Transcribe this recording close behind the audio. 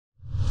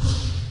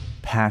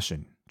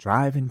passion,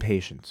 drive, and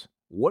patience.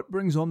 What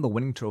brings home the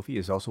winning trophy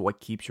is also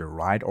what keeps your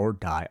ride or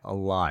die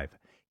alive.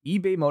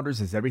 eBay Motors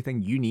has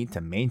everything you need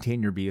to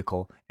maintain your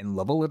vehicle and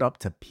level it up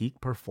to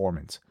peak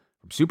performance.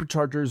 From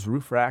superchargers,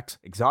 roof racks,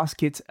 exhaust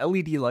kits,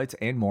 LED lights,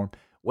 and more,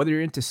 whether you're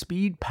into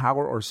speed,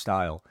 power, or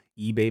style,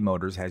 eBay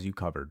Motors has you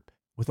covered.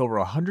 With over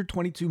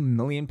 122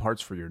 million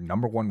parts for your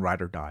number one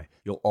ride or die,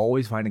 you'll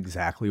always find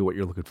exactly what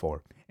you're looking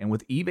for. And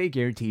with eBay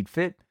Guaranteed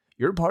Fit,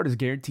 your part is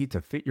guaranteed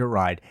to fit your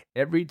ride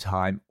every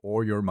time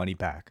or your money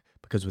back.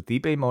 Because with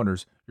eBay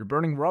Motors, you're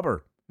burning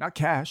rubber, not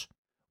cash.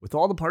 With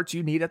all the parts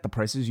you need at the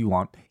prices you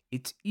want,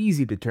 it's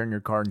easy to turn your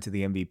car into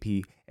the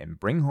MVP and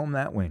bring home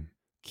that win.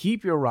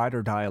 Keep your ride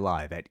or die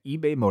alive at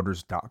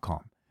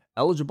ebaymotors.com.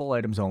 Eligible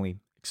items only.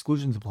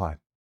 Exclusions apply.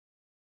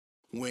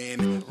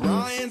 When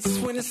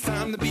it's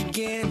time to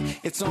begin,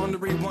 it's on the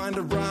Rewind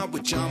a Raw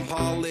with John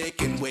Pollock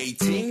and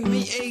Waiting.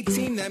 The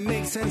A-Team that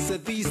makes sense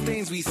of these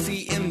things we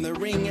see in the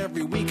ring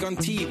every week on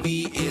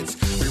TV. It's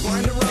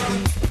Rewind a Raw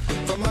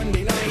for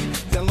Monday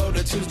night. Download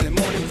it Tuesday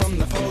morning from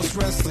the Post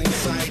Wrestling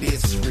site.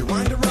 It's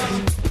Rewind a Raw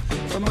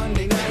for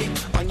Monday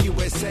night on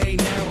USA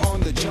Now on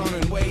the John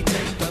and Wai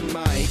Take the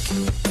Mic.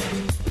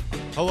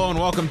 Hello and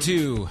welcome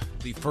to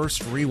the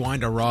first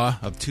Rewind a Raw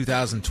of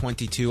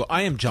 2022.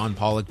 I am John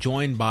Pollock,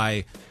 joined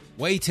by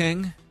Wai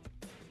Ting,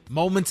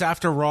 moments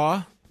after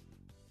Raw,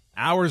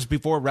 hours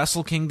before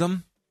Wrestle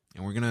Kingdom,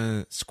 and we're going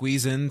to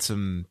squeeze in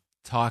some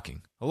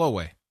talking. Hello,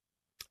 Wai.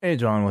 Hey,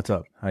 John, what's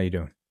up? How you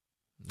doing?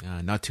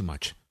 Not too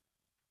much.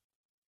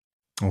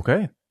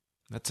 Okay.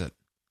 That's it.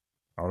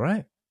 All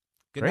right.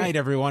 Good night,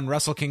 everyone.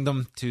 Wrestle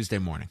Kingdom, Tuesday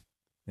morning.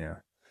 Yeah,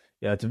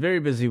 it's a very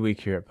busy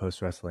week here at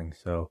Post Wrestling,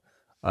 so...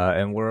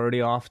 and we're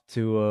already off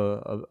to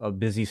a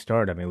busy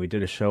start. I mean, we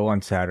did a show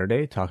on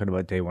Saturday talking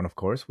about day one, of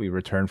course. We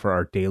returned for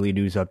our daily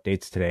news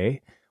updates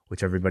today,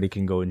 which everybody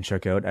can go and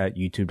check out at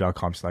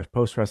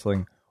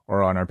youtube.com/postwrestling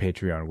or on our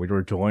Patreon. We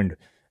were joined,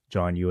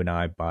 John, you and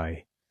I,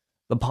 by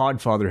the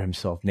Podfather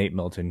himself, Nate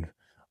Milton.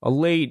 A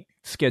late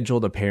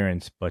scheduled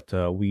appearance, but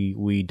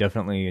we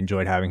definitely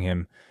enjoyed having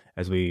him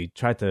as we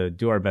tried to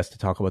do our best to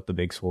talk about the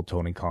Big Swole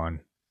Tony Khan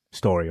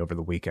story over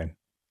the weekend.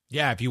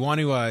 Yeah, if you want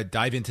to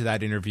dive into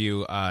that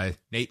interview,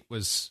 Nate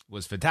was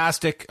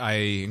fantastic. I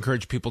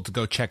encourage people to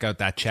go check out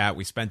that chat.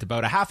 We spent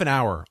about a half an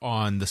hour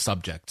on the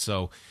subject.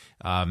 So,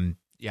 I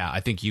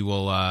think you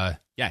will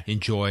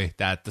enjoy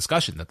that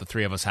discussion that the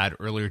three of us had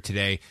earlier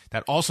today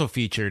that also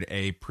featured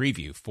a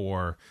preview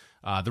for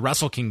the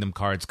Wrestle Kingdom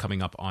cards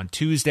coming up on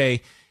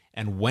Tuesday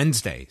and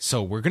Wednesday.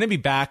 So we're going to be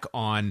back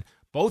on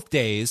both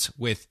days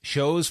with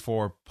shows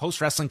for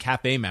Post Wrestling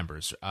Cafe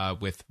members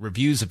with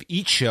reviews of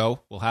each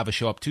show. We'll have a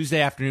show up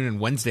Tuesday afternoon and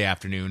Wednesday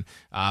afternoon,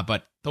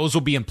 but those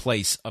will be in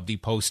place of the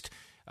Post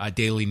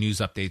daily news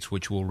updates,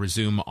 which will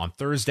resume on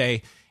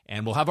Thursday.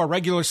 And we'll have our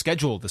regular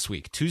schedule this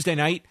week. Tuesday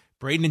night,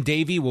 Braden and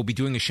Davey will be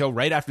doing a show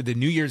right after the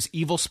New Year's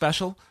Evil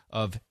special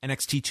of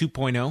NXT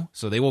 2.0.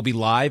 So they will be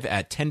live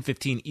at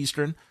 10:15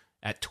 Eastern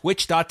at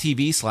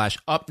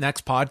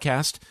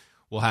twitch.tv/upnextpodcast.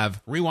 We'll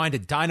have Rewind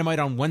at Dynamite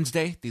on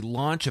Wednesday, the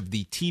launch of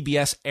the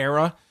TBS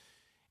era,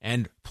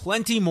 and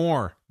plenty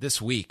more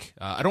this week.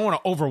 I don't want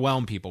to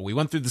overwhelm people. We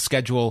went through the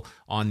schedule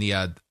on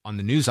the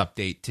news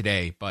update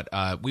today, but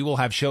we will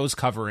have shows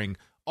covering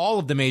all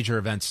of the major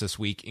events this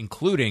week,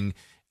 including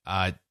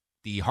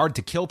the Hard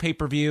to Kill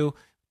pay-per-view,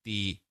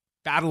 the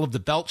Battle of the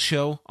Belt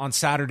show on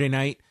Saturday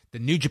night, the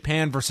New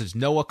Japan versus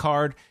Noah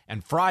card,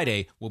 and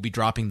Friday we'll be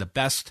dropping the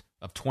best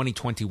of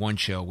 2021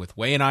 show with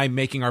Wai and I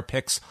making our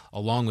picks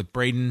along with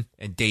Braden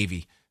and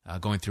Davey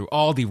going through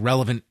all the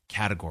relevant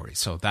categories.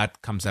 So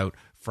that comes out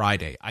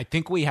Friday. I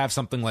think we have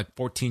something like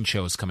 14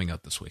 shows coming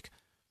out this week.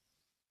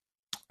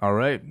 All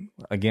right.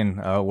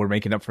 Again, we're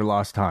making up for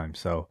lost time.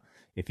 So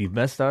if you've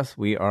missed us,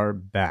 we are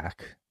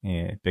back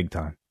big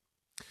time.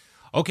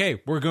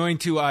 Okay, we're going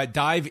to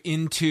dive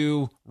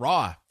into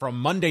Raw from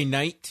Monday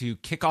night to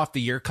kick off the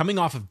year. Coming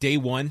off of day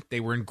one, they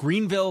were in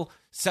Greenville,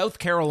 South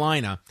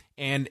Carolina,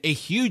 and a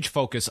huge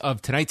focus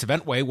of tonight's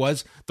event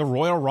was the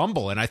Royal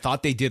Rumble. And I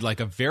thought they did like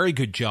a very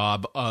good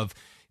job of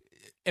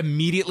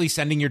immediately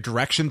sending your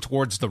direction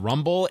towards the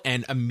Rumble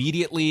and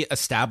immediately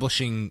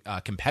establishing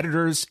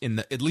competitors in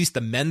at least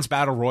the men's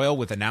battle royal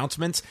with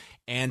announcements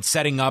and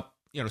setting up,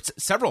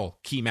 several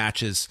key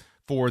matches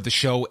for the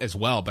show as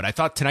well. But I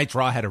thought tonight's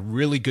Raw had a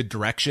really good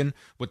direction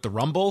with the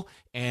Rumble,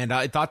 and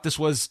I thought this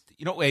was,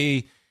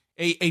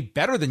 a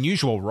better than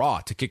usual Raw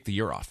to kick the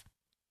year off.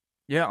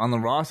 Yeah, on the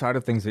Raw side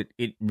of things,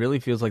 it really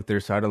feels like their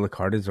side of the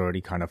card is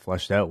already kind of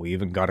fleshed out. We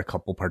even got a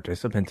couple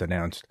participants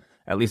announced,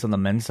 at least on the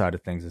men's side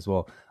of things as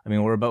well. I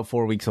mean, we're about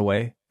 4 weeks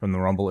away from the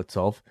Rumble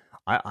itself.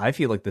 I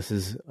feel like this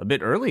is a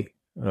bit early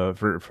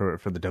for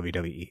the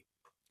WWE.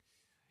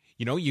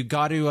 You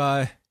got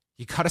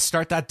to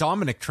start that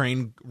Dominic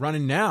train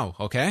running now,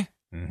 okay?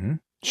 Mm-hmm.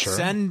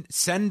 Sure.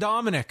 Send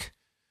Dominic.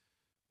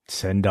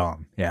 Send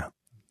Dom, yeah.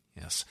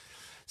 Yes.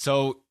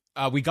 So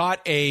we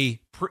got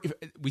we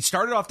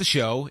started off the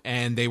show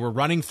and they were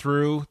running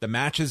through the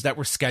matches that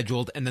were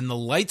scheduled, and then the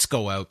lights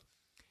go out,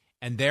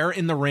 and there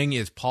in the ring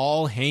is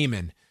Paul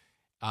Heyman,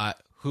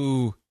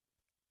 who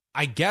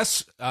I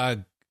guess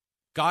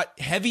got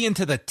heavy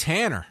into the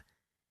Tanner.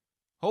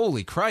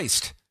 Holy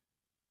Christ.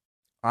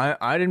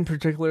 I didn't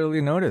particularly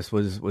notice.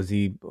 Was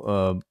he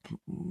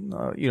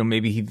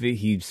maybe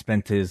he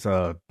spent his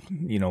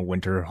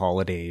winter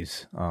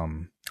holidays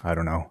I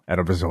don't know, at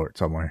a resort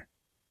somewhere.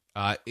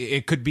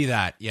 It could be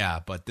that, yeah.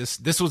 But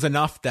this was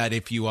enough that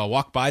if you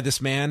walk by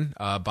this man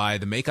by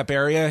the makeup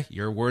area,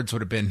 your words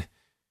would have been,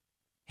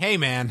 "Hey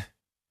man,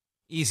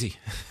 easy."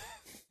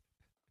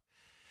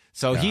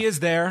 So he is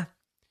there,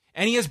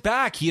 and he is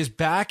back. He is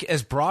back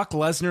as Brock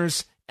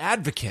Lesnar's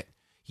advocate.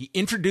 He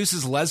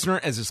introduces Lesnar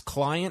as his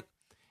client,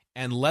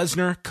 and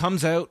Lesnar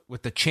comes out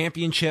with the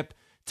championship,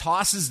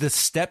 tosses the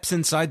steps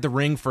inside the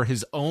ring for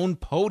his own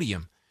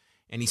podium,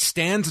 and he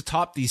stands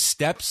atop these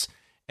steps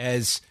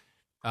as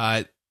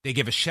they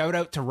give a shout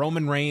out to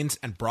Roman Reigns,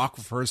 and Brock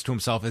refers to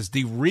himself as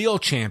the real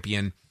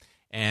champion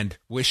and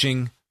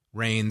wishing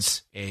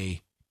Reigns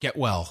a get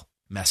well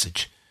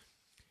message.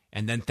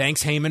 And then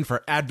thanks Heyman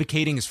for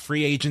advocating his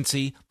free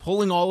agency,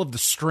 pulling all of the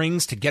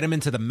strings to get him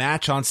into the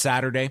match on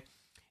Saturday.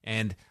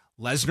 And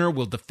Lesnar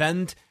will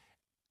defend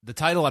the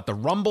title at the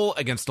Rumble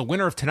against the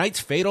winner of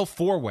tonight's Fatal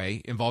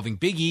 4-Way involving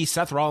Big E,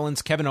 Seth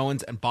Rollins, Kevin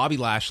Owens, and Bobby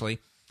Lashley.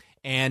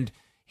 And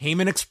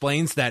Heyman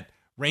explains that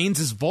Reigns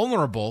is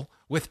vulnerable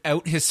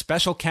without his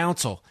special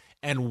counsel.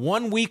 And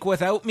 1 week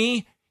without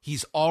me,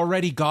 he's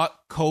already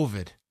got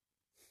COVID.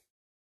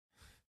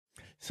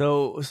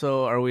 So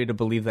are we to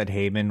believe that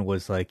Heyman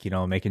was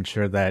making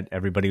sure that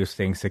everybody was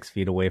staying 6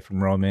 feet away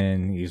from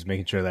Roman? He was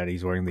making sure that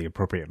he's wearing the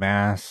appropriate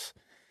mask,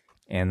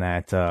 and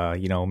that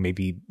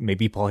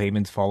maybe Paul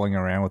Heyman's following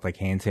around with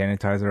hand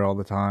sanitizer all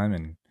the time,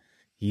 and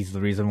he's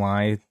the reason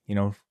why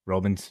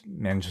Roman's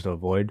managed to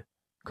avoid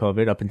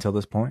COVID up until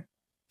this point.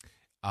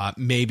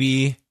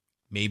 Maybe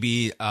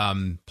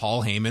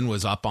Paul Heyman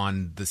was up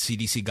on the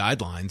CDC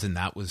guidelines, and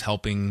that was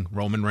helping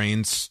Roman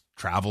Reigns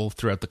travel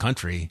throughout the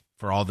country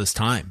for all this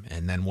time.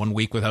 And then 1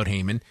 week without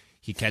Heyman,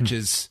 he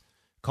catches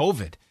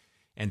COVID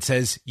and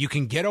says, "You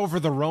can get over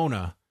the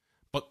Rona,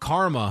 but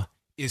karma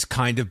is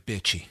kind of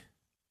bitchy."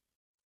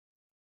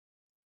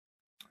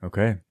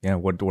 Okay. Yeah.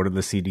 What are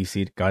the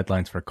CDC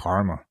guidelines for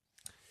karma?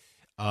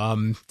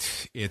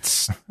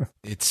 It's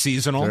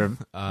seasonal. Is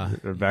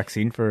there a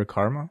vaccine for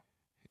karma?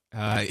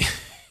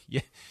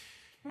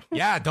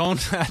 Yeah. Don't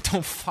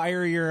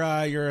fire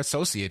your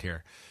associate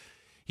here.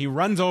 He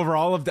runs over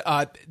all of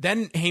the.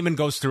 Then Heyman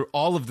goes through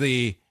all of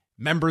the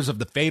members of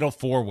the Fatal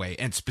 4-Way,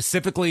 and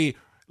specifically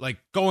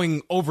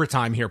going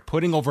overtime here,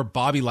 putting over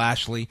Bobby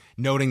Lashley,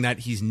 noting that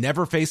he's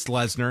never faced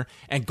Lesnar,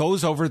 and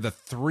goes over the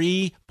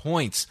 3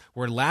 points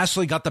where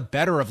Lashley got the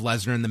better of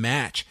Lesnar in the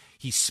match.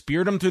 He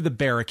speared him through the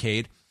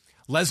barricade.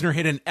 Lesnar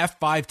hit an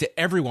F5 to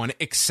everyone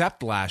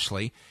except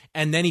Lashley,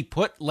 and then he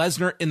put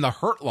Lesnar in the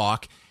Hurt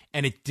Lock,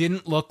 and it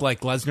didn't look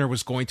like Lesnar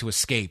was going to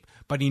escape.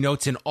 But he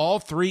notes in all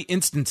 3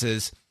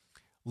 instances,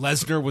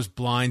 Lesnar was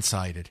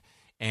blindsided,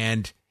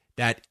 and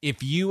that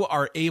if you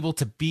are able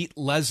to beat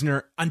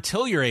Lesnar,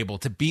 until you're able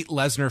to beat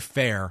Lesnar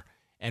fair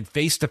and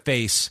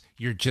face-to-face,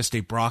 you're just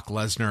a Brock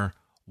Lesnar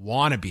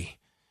wannabe.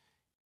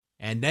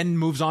 And then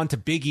moves on to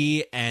Big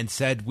E and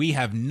said, "We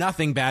have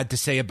nothing bad to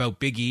say about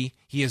Big E.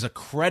 He is a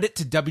credit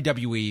to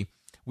WWE.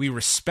 We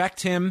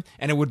respect him,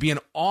 and it would be an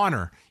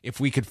honor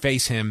if we could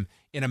face him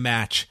in a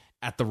match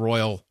at the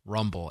Royal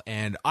Rumble."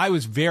 And I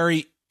was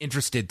very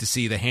interested to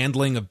see the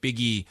handling of Big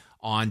E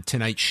on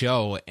tonight's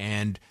show,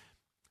 and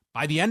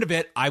by the end of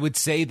it, I would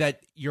say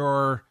that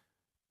your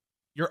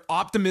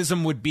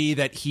optimism would be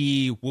that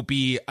he will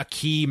be a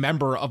key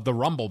member of the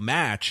Rumble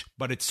match,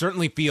 but it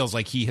certainly feels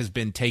like he has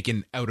been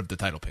taken out of the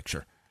title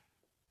picture.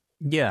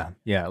 Yeah,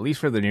 at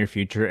least for the near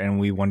future, and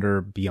we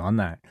wonder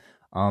beyond that.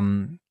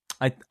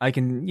 I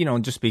can,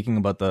 just speaking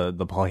about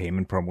the Paul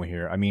Heyman promo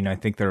here, I mean, I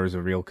think there was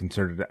a real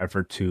concerted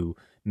effort to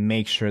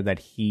make sure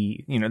that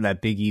that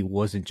Big E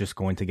wasn't just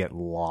going to get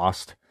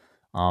lost.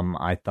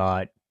 I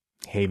thought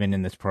Heyman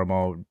in this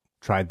promo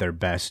tried their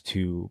best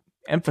to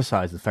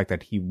emphasize the fact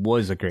that he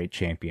was a great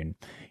champion,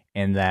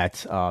 and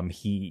that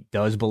he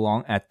does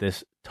belong at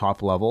this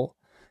top level,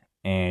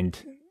 and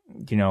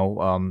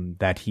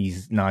that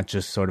he's not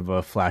just sort of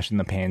a flash in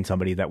the pan,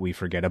 somebody that we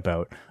forget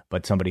about,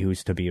 but somebody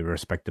who's to be a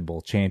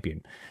respectable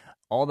champion.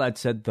 All that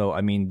said, though,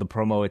 I mean, the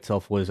promo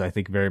itself was, I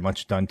think, very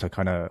much done to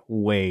kind of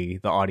weigh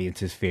the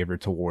audience's favor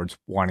towards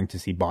wanting to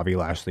see Bobby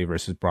Lashley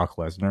versus Brock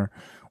Lesnar,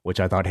 which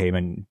I thought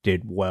Heyman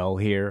did well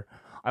here.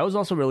 I was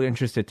also really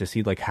interested to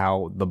see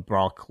how the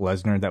Brock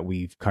Lesnar that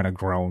we've kind of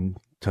grown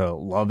to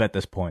love at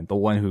this point, the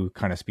one who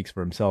kind of speaks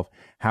for himself,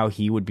 how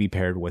he would be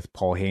paired with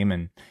Paul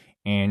Heyman.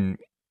 And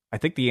I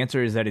think the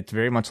answer is that it's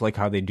very much like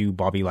how they do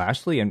Bobby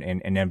Lashley and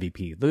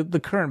MVP. The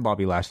current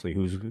Bobby Lashley,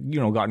 who's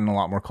gotten a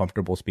lot more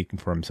comfortable speaking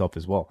for himself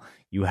as well.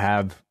 You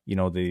have the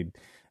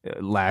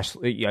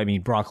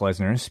Brock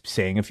Lesnar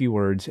saying a few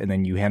words, and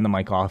then you hand the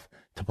mic off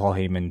to Paul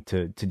Heyman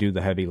to do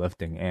the heavy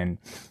lifting. And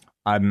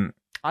I'm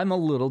a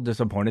little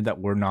disappointed that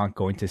we're not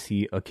going to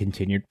see a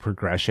continued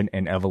progression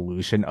and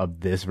evolution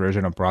of this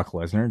version of Brock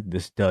Lesnar.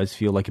 This does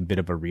feel like a bit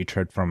of a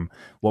retread from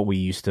what we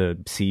used to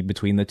see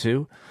between the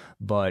two.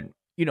 But,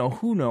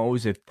 who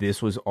knows if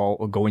this was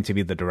all going to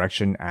be the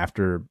direction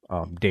after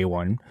day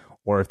one,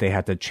 or if they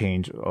had to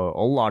change a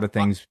lot of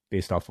things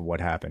based off of what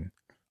happened.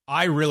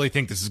 I really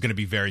think this is going to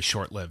be very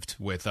short-lived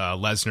with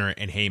Lesnar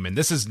and Heyman.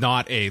 This is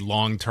not a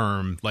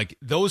long-term, like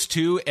those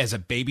two as a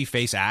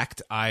babyface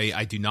act.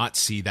 I do not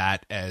see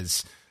that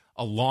as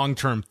a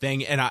long-term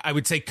thing. And I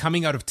would say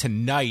coming out of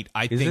tonight,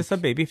 Is this a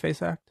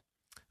babyface act?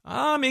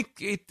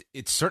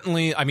 It's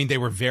certainly, I mean, they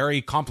were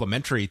very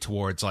complimentary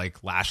towards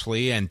like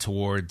Lashley and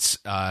towards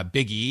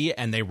Big E,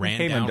 and they ran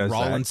Heyman down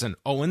Rollins and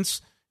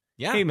Owens.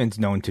 Yeah. Heyman's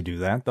known to do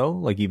that, though.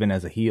 Like, even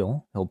as a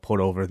heel, he'll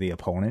put over the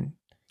opponent.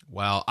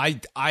 Well,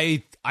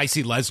 I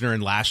see Lesnar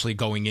and Lashley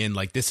going in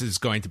like this is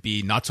going to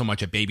be not so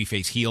much a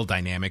babyface heel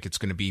dynamic. It's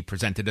going to be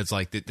presented as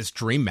like this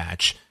dream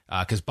match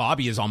because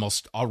Bobby is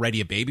almost already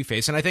a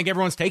babyface, and I think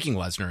everyone's taking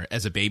Lesnar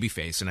as a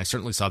babyface, and I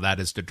certainly saw that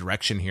as the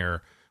direction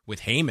here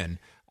with Heyman.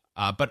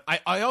 But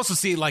I also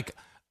see like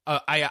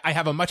I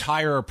have a much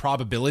higher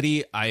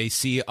probability I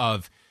see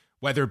of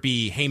whether it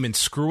be Heyman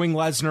screwing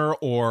Lesnar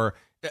or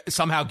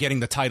somehow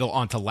getting the title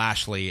onto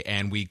Lashley,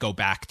 and we go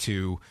back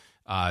to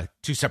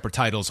two separate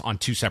titles on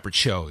two separate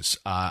shows.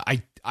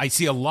 I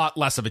see a lot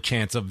less of a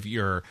chance of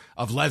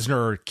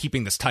Lesnar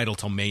keeping this title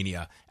till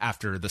Mania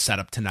after the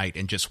setup tonight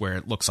and just where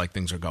it looks like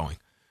things are going.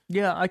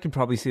 Yeah, I could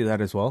probably see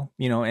that as well.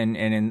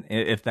 And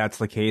if that's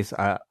the case,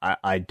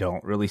 I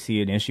don't really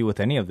see an issue with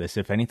any of this.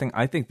 If anything,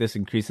 I think this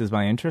increases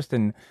my interest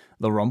in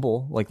the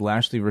Rumble. Like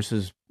Lashley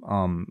versus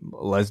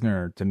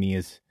Lesnar to me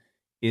is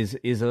a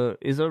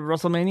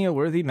WrestleMania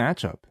worthy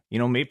matchup.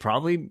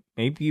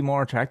 May be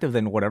more attractive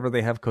than whatever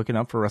they have cooking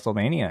up for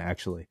WrestleMania.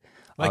 Actually,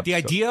 like the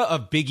idea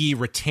of Big E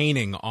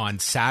retaining on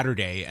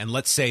Saturday, and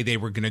let's say they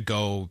were going to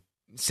go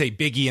say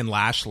Big E and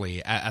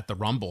Lashley at the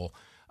Rumble.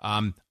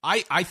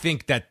 I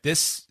think that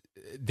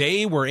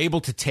they were able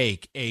to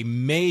take a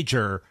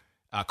major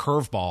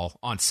curveball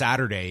on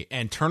Saturday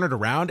and turn it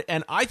around.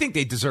 And I think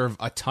they deserve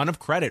a ton of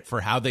credit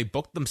for how they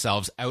booked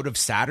themselves out of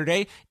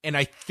Saturday. And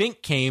I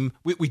think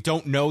we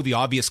don't know the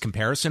obvious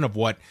comparison of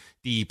what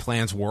the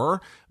plans were,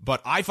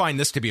 but I find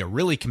this to be a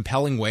really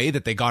compelling way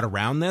that they got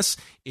around this.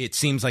 It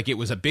seems like it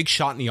was a big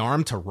shot in the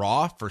arm to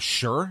Raw for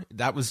sure.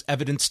 That was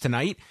evidence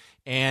tonight.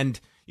 And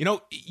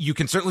you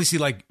can certainly see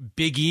like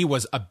Big E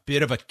was a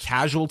bit of a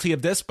casualty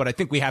of this, but I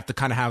think we have to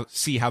kind of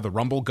see how the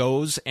Rumble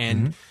goes.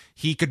 And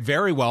he could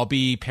very well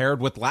be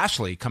paired with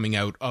Lashley coming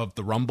out of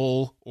the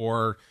Rumble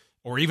or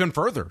even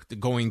further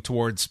going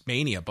towards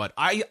Mania. But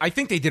I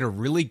think they did a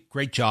really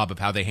great job of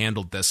how they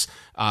handled this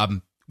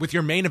with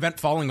your main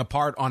event falling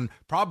apart on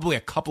probably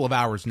a couple of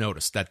hours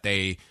notice that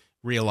they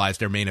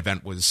realized their main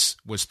event was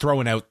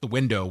thrown out the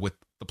window with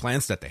the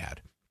plans that they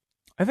had.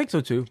 I think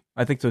so too.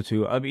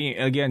 I mean,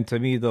 again, to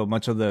me, though,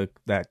 much of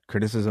that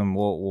criticism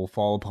will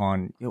fall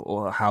upon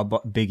how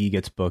Big E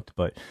gets booked.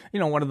 But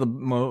one of the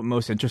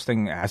most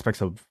interesting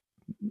aspects of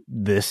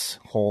this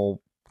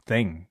whole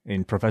thing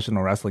in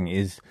professional wrestling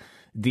is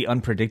the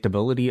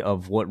unpredictability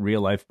of what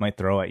real life might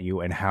throw at you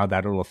and how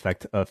that'll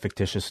affect a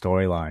fictitious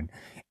storyline.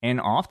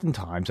 And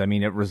oftentimes, I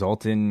mean, it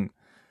results in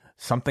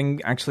something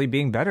actually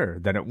being better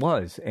than it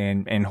was,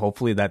 and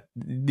hopefully that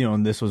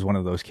this was one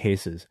of those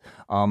cases.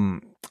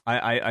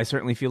 I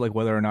certainly feel like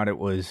whether or not it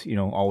was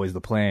always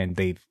the plan,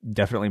 they've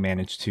definitely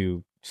managed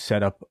to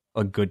set up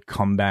a good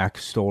comeback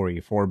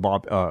story for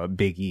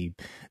Big E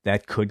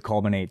that could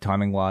culminate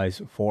timing wise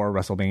for a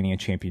WrestleMania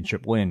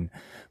championship win.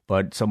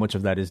 But so much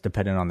of that is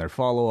dependent on their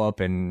follow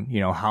up and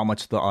how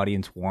much the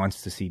audience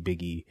wants to see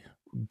Big E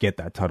get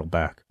that title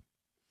back.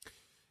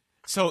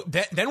 So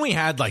then we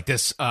had like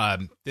this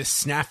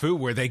snafu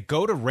where they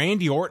go to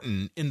Randy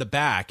Orton in the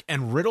back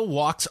and Riddle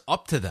walks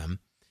up to them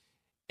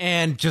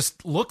and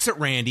just looks at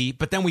Randy.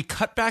 But then we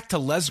cut back to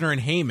Lesnar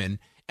and Heyman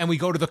and we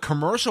go to the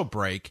commercial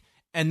break.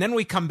 And then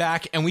we come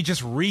back and we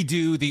just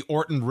redo the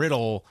Orton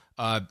Riddle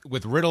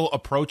with Riddle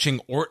approaching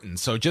Orton.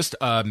 So just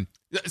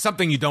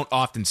something you don't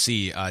often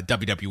see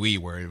WWE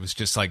where it was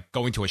just like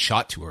going to a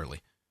shot too early.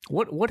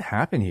 What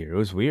happened here? It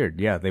was weird.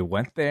 Yeah, they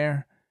went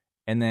there.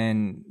 And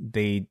then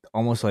they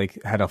almost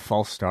like had a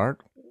false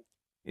start.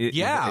 Is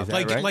that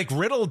right? Like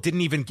Riddle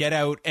didn't even get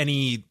out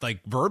any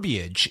like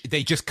verbiage.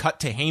 They just cut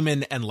to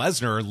Heyman and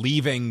Lesnar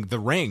leaving the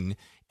ring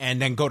and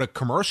then go to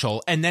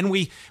commercial. And then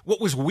what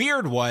was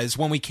weird was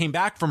when we came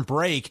back from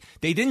break,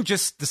 they didn't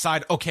just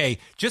decide, okay,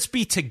 just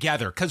be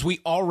together because we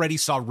already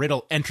saw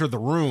Riddle enter the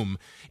room.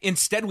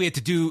 Instead, we had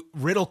to do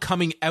Riddle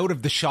coming out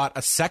of the shot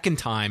a second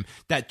time.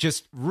 That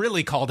just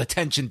really called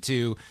attention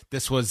to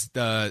this was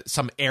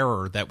some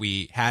error that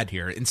we had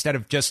here. Instead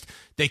of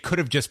they could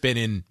have just been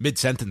in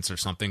mid-sentence or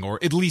something, or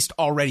at least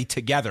already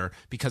together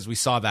because we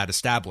saw that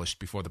established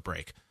before the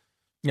break.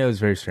 Yeah, it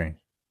was very strange.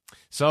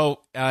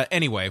 So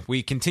anyway,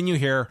 we continue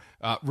here.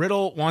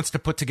 Riddle wants to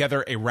put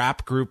together a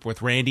rap group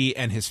with Randy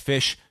and his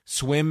fish,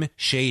 Swim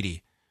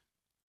Shady.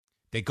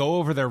 They go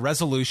over their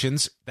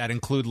resolutions that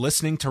include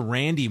listening to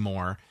Randy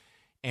more,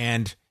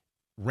 and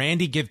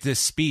Randy gives this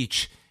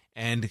speech,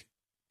 and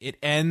it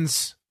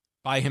ends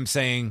by him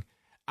saying,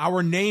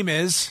 "Our name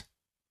is,"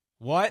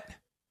 what?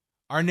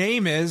 "Our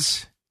name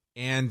is,"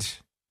 and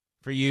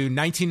for you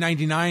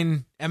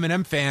 1999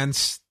 Eminem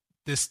fans,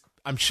 this,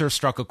 I'm sure,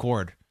 struck a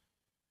chord.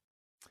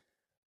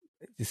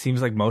 It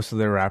seems like most of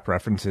their rap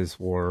references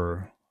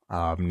were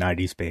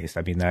 90s based.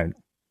 I mean, that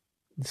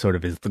sort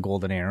of is the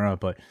golden era,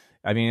 but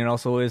I mean, it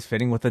also is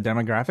fitting with the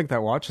demographic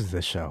that watches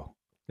this show.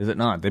 Is it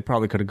not? They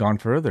probably could have gone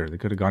further. They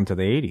could have gone to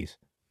the 80s.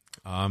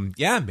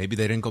 Yeah, maybe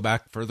they didn't go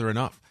back further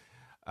enough.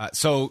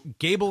 So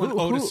Gable and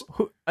Otis.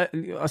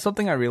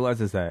 Something I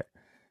realized is that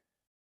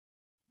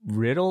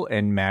Riddle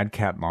and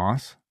Madcap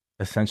Moss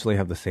essentially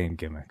have the same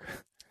gimmick.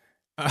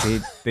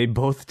 They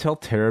both tell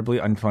terribly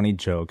unfunny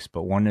jokes,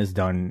 but one is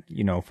done,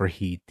 for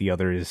heat. The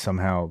other is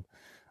somehow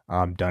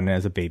done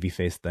as a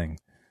babyface thing.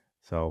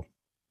 So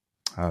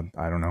I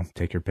don't know.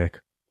 Take your pick.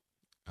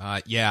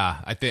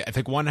 Yeah, I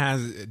think one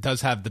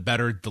does have the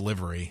better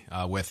delivery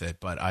with it,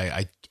 but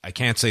I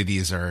can't say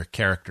these are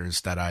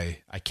characters that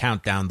I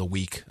count down the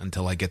week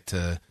until I get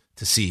to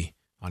see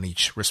on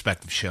each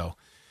respective show.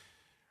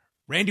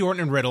 Randy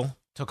Orton and Riddle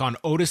took on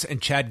Otis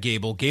and Chad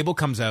Gable. Gable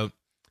comes out.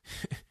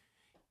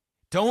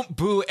 Don't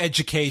boo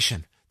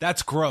education.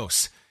 That's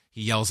gross,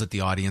 he yells at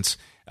the audience.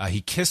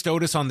 He kissed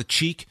Otis on the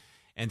cheek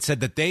and said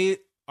that they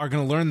are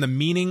going to learn the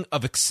meaning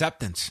of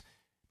acceptance.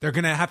 They're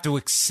going to have to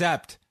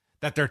accept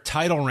that their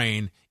title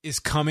reign is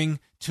coming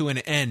to an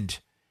end.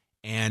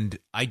 And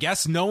I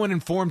guess no one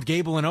informed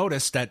Gable and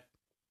Otis that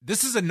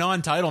this is a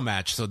non-title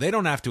match, so they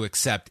don't have to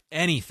accept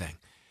anything.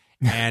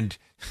 And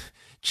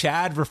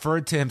Chad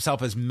referred to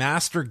himself as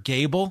Master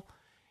Gable,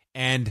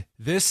 and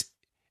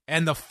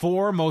the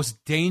 4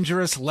 most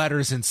dangerous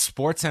letters in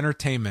sports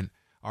entertainment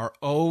are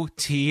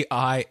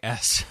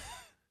OTIS.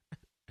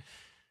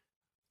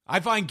 I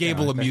find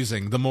Gable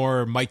amusing the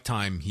more mic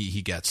time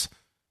he gets.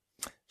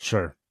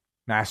 Sure.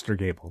 Master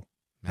Gable.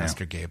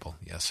 Master Gable,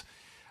 yes.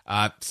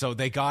 So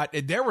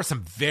there were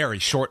some very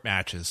short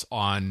matches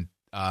on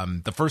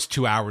the first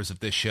 2 hours of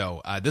this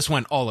show. This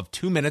went all of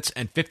 2 minutes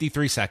and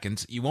 53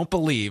 seconds. You won't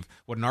believe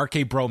what an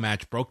RK Bro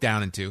match broke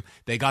down into.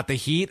 They got the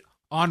heat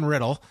on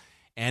Riddle,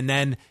 and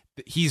then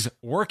he's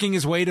working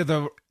his way to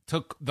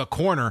the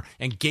corner,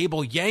 and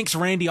Gable yanks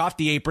Randy off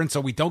the apron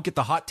so we don't get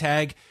the hot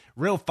tag.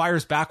 Riddle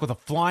fires back with a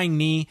flying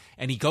knee,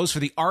 and he goes for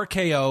the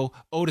RKO.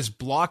 Otis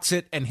blocks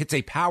it and hits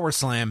a power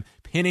slam,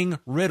 pinning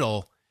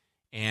Riddle,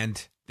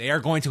 and they are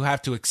going to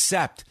have to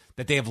accept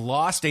that they have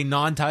lost a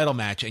non-title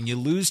match, and you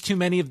lose too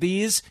many of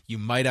these, you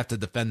might have to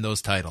defend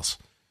those titles.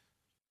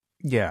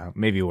 Yeah,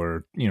 maybe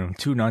we're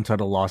 2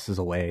 non-title losses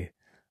away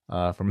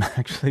from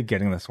actually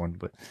getting this one,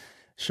 but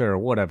sure,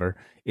 whatever.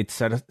 It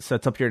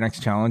sets up your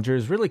next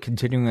challengers, really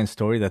continuing a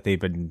story that they've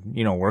been,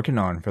 working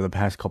on for the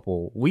past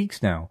couple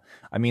weeks now.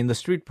 I mean, the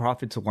Street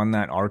Profits won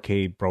that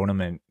RK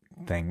Bronament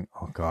thing.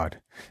 Oh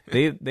God,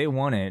 they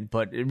won it,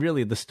 but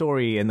really the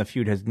story and the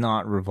feud has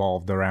not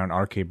revolved around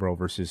RK Bro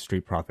versus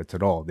Street Profits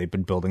at all. They've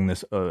been building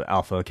this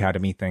Alpha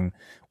Academy thing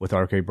with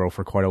RK Bro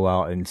for quite a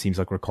while, and it seems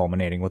like we're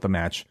culminating with a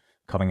match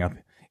coming up.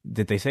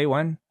 Did they say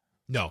when?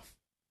 No.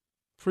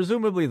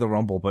 Presumably the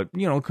Rumble, but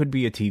it could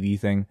be a TV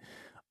thing.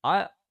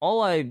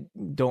 All I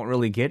don't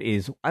really get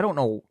is, I don't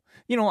know,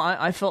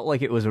 I felt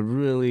like it was a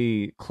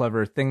really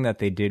clever thing that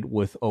they did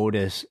with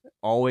Otis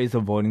always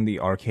avoiding the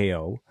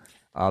RKO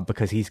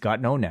because he's got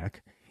no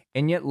neck.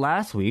 And yet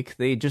last week,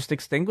 they just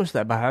extinguished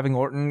that by having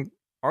Orton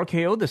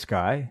RKO this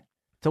guy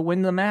to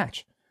win the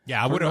match.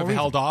 Yeah, I would have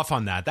held off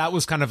on that. That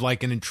was kind of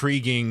like an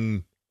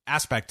intriguing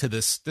aspect to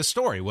this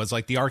story, was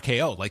like the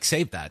RKO, like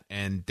save that.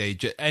 And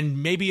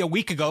and maybe a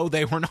week ago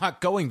they were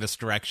not going this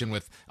direction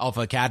with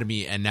Alpha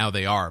Academy, and now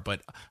they are.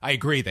 But I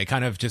agree, they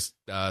kind of just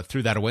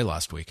threw that away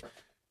last week.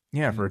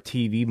 Yeah, for a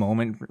TV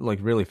moment, like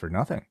really for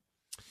nothing.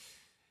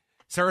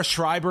 Sarah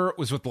Schreiber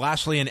was with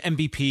Lashley and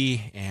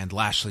MVP, and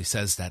Lashley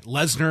says that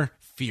Lesnar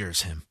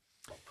fears him.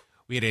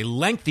 We had a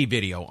lengthy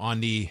video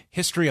on the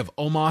history of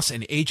Omos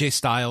and AJ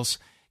Styles.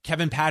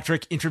 Kevin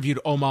Patrick interviewed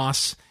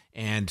Omos,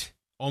 and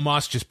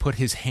Omos just put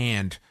his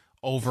hand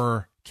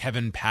over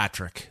Kevin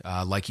Patrick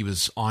like he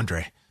was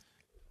Andre.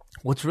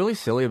 What's really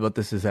silly about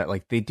this is that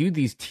they do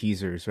these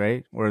teasers,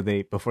 right? Where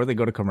before they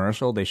go to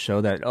commercial, they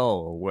show that,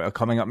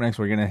 coming up next,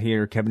 we're going to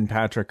hear Kevin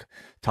Patrick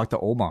talk to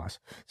Omos.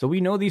 So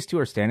we know these two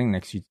are standing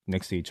next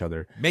to each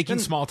other. Making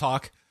small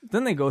talk.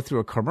 Then they go through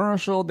a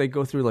commercial. They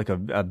go through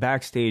a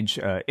backstage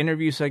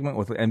interview segment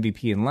with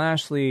MVP and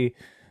Lashley.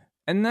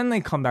 And then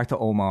they come back to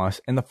Omos.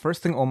 And the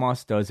first thing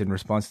Omos does in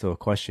response to a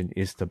question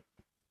is to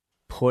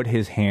put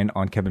his hand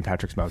on Kevin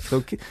Patrick's mouth.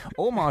 So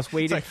Omos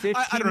waited 15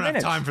 minutes. I don't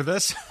have time for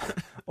this.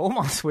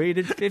 Omos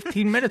waited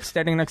 15 minutes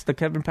standing next to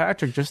Kevin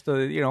Patrick just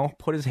to,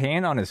 put his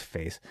hand on his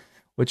face,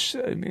 which,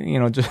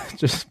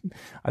 just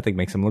I think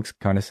makes him look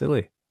kind of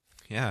silly.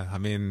 Yeah, I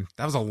mean,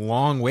 that was a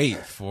long wait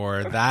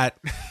for that.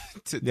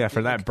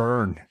 For that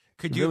burn.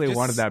 Could you really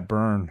wanted that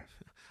burn?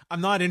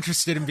 I'm not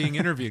interested in being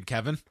interviewed,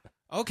 Kevin.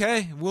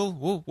 Okay,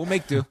 we'll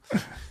make do.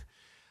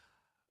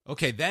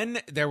 Okay, then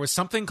there was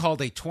something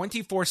called a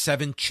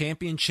 24/7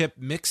 championship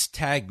mixed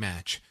tag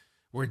match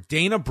where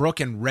Dana Brooke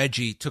and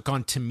Reggie took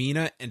on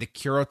Tamina and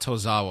Akira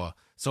Tozawa.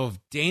 So if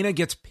Dana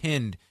gets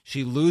pinned,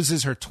 she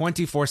loses her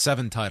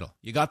 24/7 title.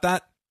 You got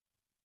that?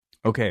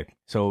 Okay,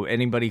 so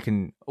anybody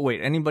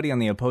on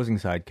the opposing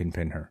side can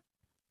pin her.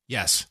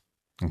 Yes.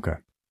 Okay.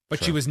 But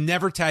sure. she was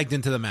never tagged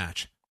into the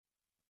match.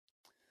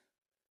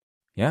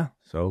 Yeah,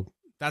 so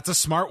that's a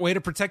smart way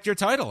to protect your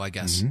title, I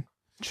guess. Mm-hmm.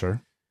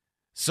 Sure.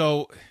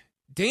 So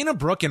Dana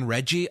Brooke and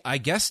Reggie, I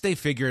guess they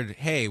figured,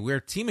 hey, we're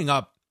teaming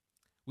up.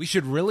 We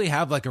should really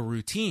have like a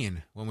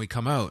routine when we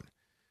come out.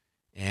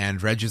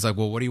 And Reggie's like,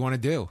 well, what do you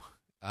want to do?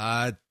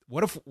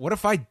 What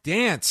if I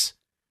dance?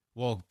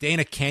 Well,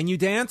 Dana, can you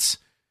dance?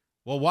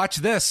 Well, watch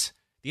this.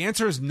 The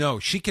answer is no.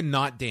 She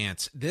cannot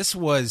dance. This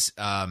was,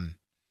 I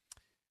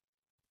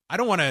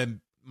don't want to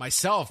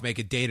myself make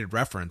a dated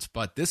reference,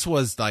 but this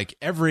was like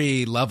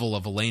every level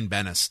of Elaine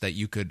Bennis that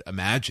you could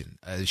imagine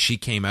as she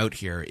came out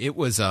here. It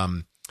was,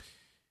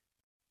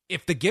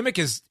 if the gimmick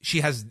is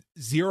she has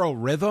zero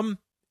rhythm,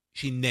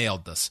 she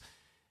nailed this.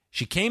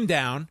 She came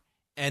down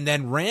and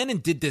then ran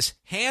and did this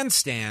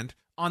handstand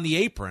on the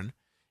apron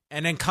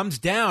and then comes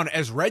down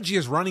as Reggie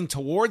is running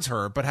towards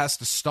her but has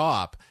to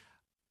stop.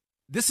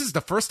 This is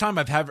the first time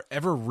I've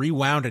ever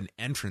rewound an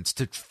entrance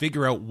to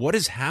figure out what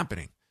is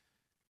happening.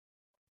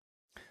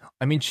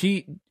 I mean,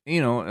 she,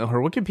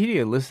 her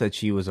Wikipedia lists that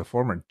she was a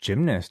former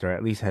gymnast, or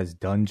at least has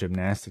done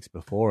gymnastics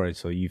before.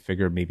 So you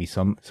figure maybe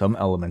some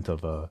element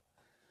of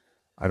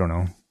I don't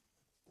know.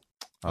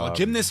 Well, a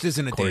gymnast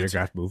isn't a choreographed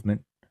dancer.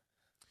 Movement.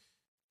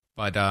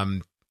 But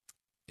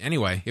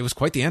anyway, it was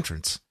quite the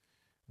entrance.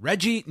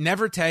 Reggie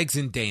never tags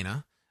in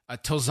Dana.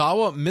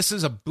 Tozawa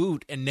misses a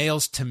boot and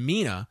nails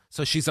Tamina,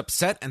 so she's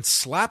upset and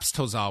slaps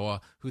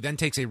Tozawa, who then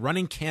takes a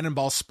running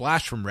cannonball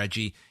splash from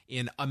Reggie.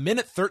 In a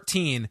minute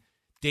 13,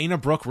 Dana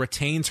Brooke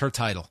retains her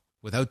title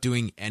without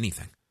doing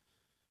anything.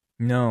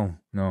 No.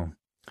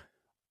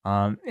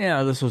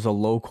 Yeah, this was a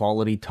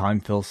low-quality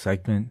time-fill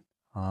segment,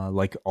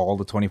 like all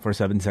the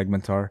 24/7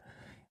 segments are.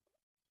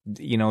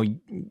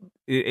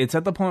 It's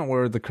at the point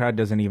where the crowd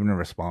doesn't even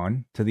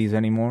respond to these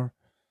anymore.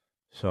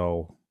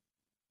 So,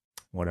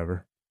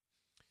 whatever.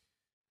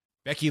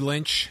 Becky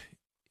Lynch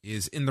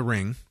is in the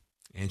ring,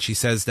 and she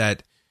says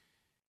that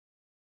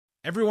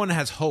everyone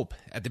has hope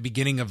at the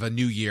beginning of a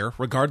new year,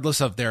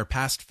 regardless of their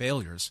past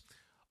failures.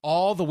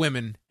 All the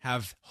women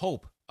have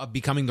hope of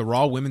becoming the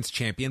Raw Women's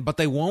Champion, but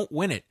they won't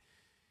win it.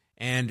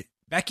 And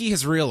Becky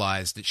has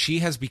realized that she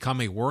has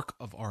become a work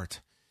of art.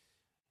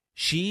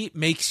 She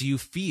makes you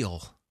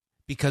feel,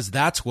 because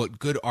that's what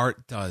good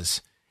art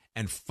does.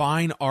 And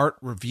fine art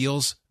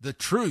reveals the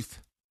truth.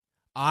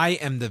 I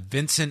am the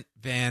Vincent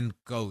Van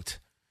Gogh.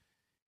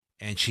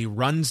 And she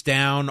runs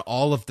down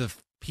all of the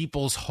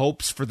people's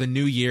hopes for the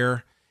new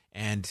year,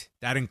 and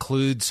that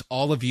includes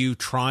all of you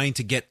trying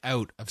to get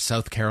out of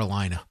South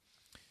Carolina.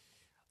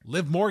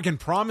 Liv Morgan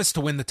promised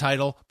to win the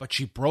title, but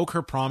she broke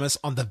her promise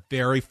on the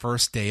very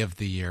first day of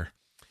the year.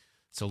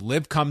 So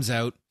Liv comes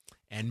out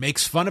and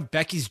makes fun of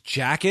Becky's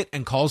jacket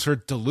and calls her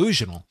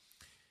delusional.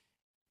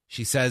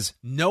 She says,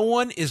 no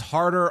one is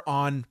harder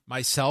on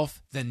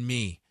myself than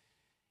me.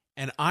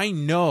 And I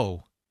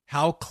know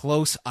how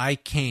close I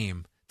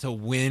came to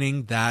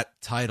winning that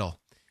title.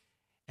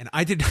 And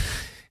I did.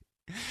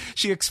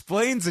 She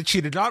explains that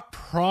she did not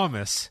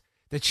promise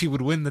that she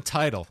would win the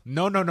title.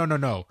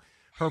 No.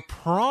 Her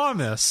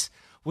promise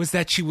was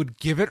that she would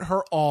give it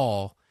her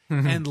all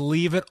and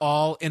leave it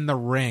all in the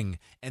ring.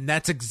 And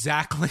that's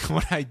exactly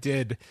what I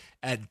did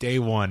at day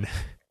one.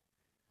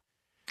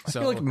 I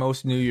feel like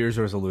most New Year's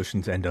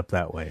resolutions end up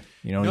that way.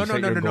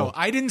 No.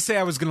 I didn't say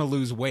I was going to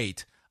lose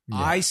weight. Yeah.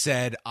 I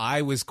said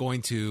I was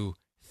going to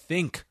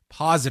think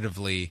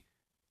positively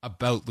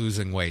about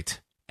losing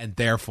weight, and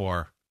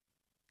therefore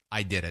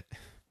I did it.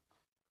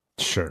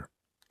 Sure.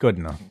 Good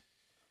enough.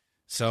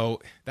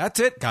 So that's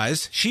it,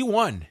 guys. She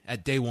won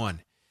at day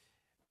one.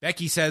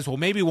 Becky says, well,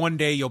 maybe one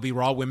day you'll be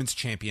Raw Women's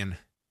Champion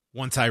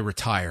once I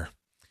retire.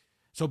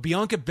 So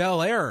Bianca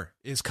Belair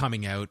is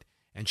coming out,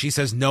 and she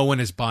says no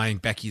one is buying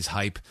Becky's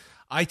hype.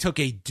 I took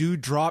a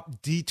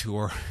dewdrop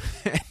detour,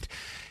 and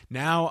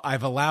now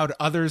I've allowed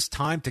others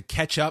time to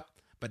catch up,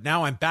 but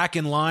now I'm back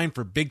in line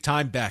for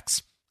big-time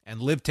Bex.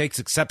 And Liv takes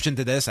exception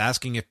to this,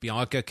 asking if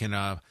Bianca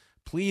can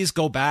please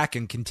go back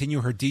and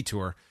continue her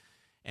detour.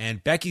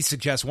 And Becky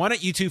suggests, why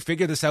don't you two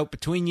figure this out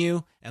between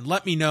you and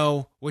let me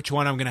know which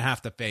one I'm going to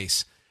have to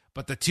face.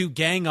 But the two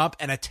gang up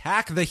and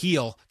attack the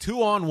heel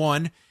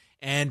 2-on-1,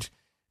 and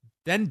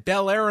then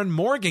Belair and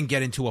Morgan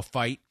get into a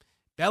fight.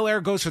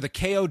 Belair goes for the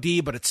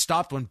KOD, but it's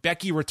stopped when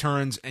Becky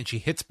returns, and she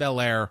hits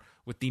Belair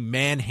with the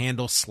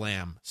manhandle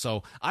slam.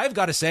 So I've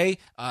got to say,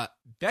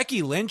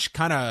 Becky Lynch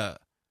kind of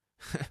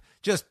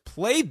just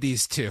played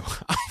these two.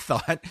 I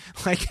thought,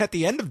 like, at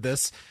the end of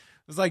this,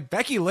 it was like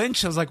Becky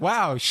Lynch. I was like,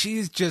 wow,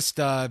 she's just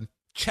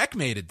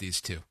checkmated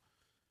these two.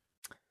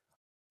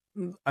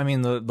 I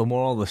mean, the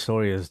moral of the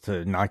story is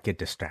to not get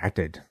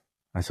distracted,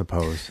 I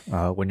suppose,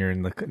 when you're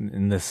in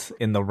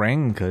the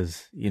ring,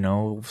 because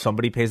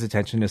somebody pays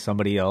attention to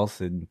somebody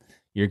else, and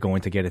you're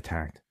going to get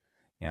attacked.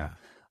 Yeah.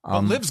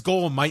 But Liv's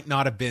goal might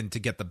not have been to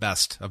get the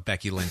best of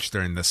Becky Lynch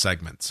during this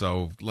segment.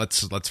 So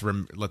let's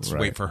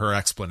wait for her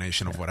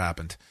explanation of what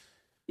happened.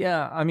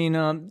 Yeah, I mean,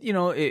 to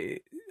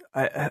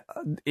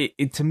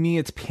me,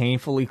 it's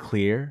painfully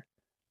clear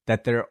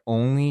that there are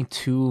only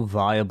two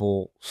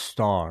viable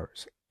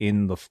stars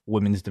in the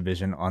women's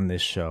division on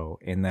this show,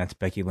 and that's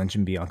Becky Lynch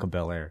and Bianca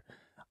Belair.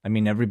 I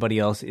mean, everybody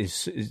else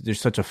is there's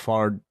such a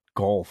far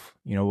gulf,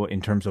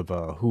 in terms of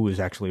who is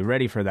actually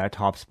ready for that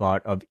top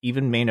spot of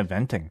even main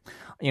eventing.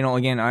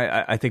 Again,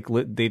 I think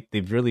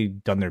they've really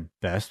done their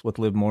best with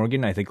Liv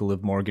Morgan. I think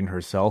Liv Morgan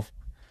herself,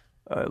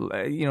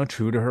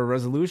 true to her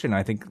resolution,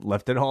 I think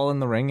left it all in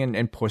the ring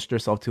and pushed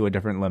herself to a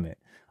different limit.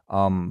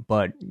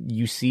 But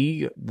you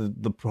see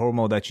the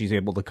promo that she's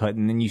able to cut,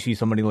 and then you see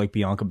somebody like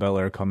Bianca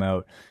Belair come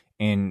out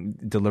and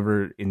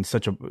deliver in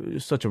such a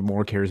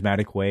more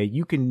charismatic way.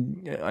 You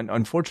can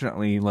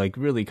unfortunately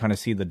really kind of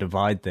see the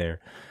divide there.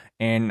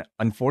 And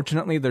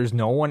unfortunately, there's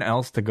no one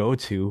else to go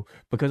to,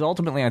 because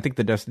ultimately I think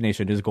the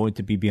destination is going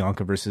to be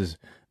Bianca versus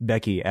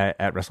Becky at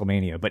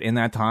WrestleMania. But in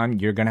that time,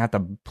 you're going to have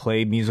to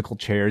play musical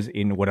chairs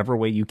in whatever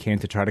way you can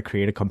to try to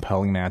create a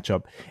compelling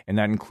matchup. And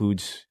that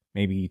includes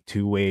maybe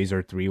 2 ways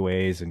or 3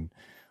 ways and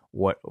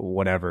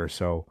whatever.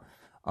 So,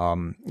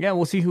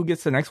 we'll see who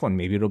gets the next one.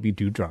 Maybe it'll be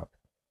Doudrop.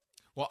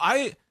 Well,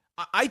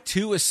 I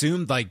too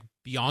assumed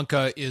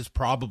Bianca is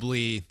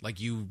probably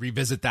you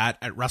revisit that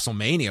at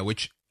WrestleMania,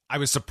 which I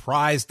was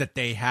surprised that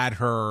they had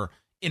her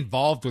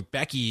involved with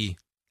Becky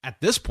at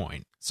this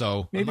point.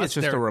 So maybe it's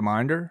just a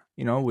reminder.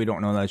 We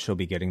don't know that she'll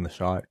be getting the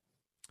shot.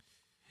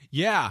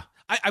 Yeah.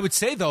 I would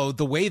say, though,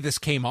 the way this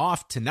came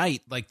off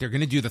tonight, they're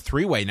going to do the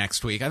 3-way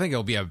next week. I think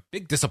it'll be a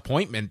big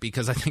disappointment,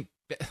 because I think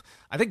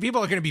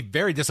people are going to be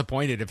very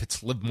disappointed if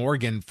it's Liv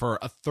Morgan for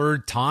a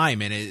third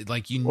time, and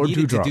you or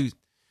needed Doudrop. to do.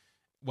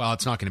 Well,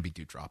 it's not going to be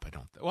Doudrop, I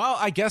don't. Well,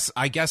 I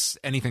guess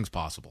anything's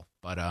possible.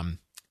 But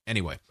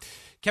anyway,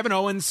 Kevin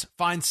Owens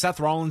finds Seth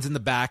Rollins in the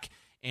back,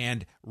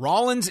 and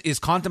Rollins is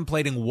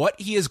contemplating what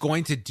he is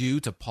going to do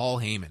to Paul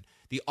Heyman.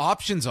 The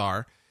options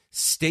are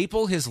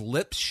staple his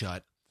lips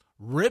shut,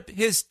 rip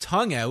his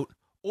tongue out,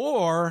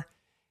 or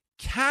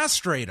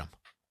castrate him.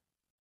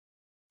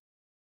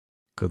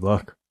 Good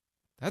luck.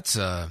 That's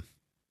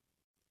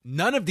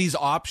none of these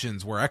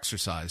options were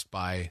exercised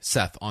by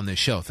Seth on this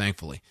show,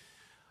 thankfully.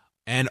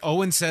 And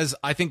Owen says,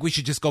 I think we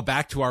should just go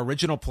back to our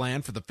original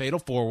plan for the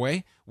Fatal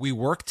 4-Way. We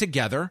work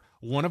together.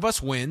 One of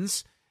us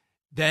wins.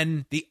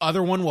 Then the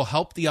other one will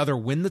help the other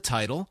win the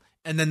title.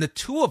 And then the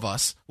two of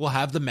us will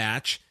have the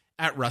match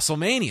at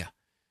WrestleMania.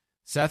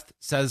 Seth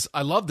says,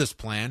 I love this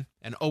plan.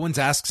 And Owens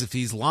asks if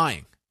he's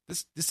lying.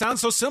 This sounds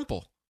so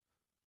simple.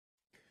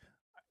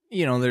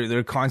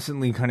 They're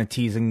constantly kind of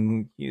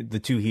teasing the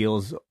two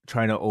heels,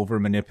 trying to over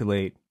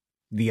manipulate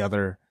the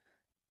other.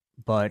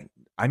 But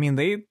I mean,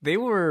 they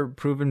were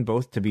proven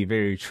both to be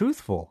very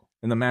truthful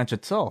in the match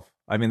itself.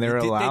 I mean, they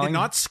did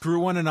not screw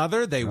one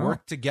another. They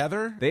worked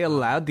together. They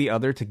allowed the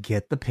other to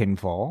get the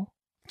pinfall,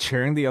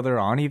 cheering the other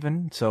on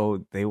even.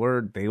 So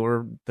they're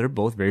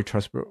both very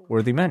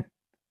trustworthy men.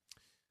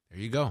 There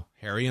you go.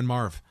 Harry and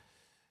Marv.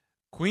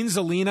 Queen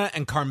Zelina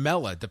and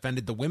Carmella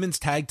defended the women's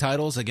tag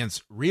titles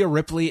against Rhea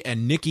Ripley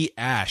and Nikki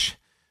Ash.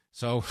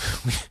 So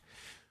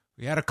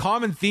we had a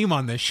common theme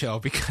on this show,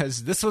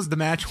 because this was the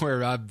match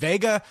where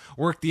Vega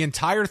worked the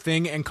entire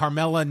thing and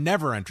Carmella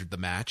never entered the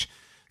match.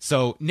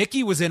 So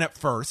Nikki was in at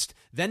first,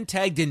 then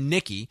tagged in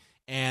Nikki,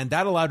 and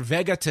that allowed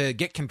Vega to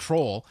get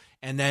control.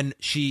 And then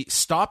she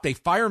stopped a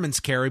fireman's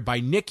carry by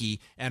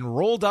Nikki and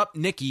rolled up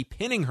Nikki,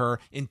 pinning her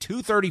in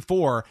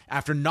 234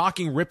 after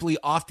knocking Ripley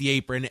off the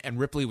apron, and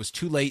Ripley was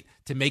too late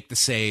to make the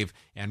save.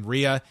 And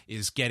Rhea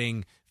is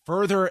getting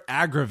further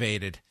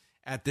aggravated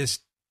at this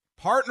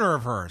partner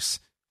of hers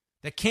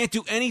that can't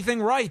do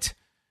anything right.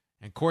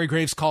 And Corey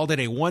Graves called it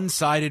a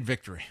one-sided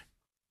victory.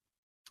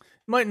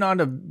 Might not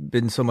have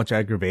been so much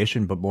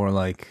aggravation, but more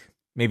like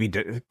maybe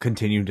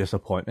continued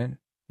disappointment.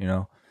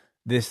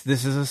 This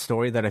is a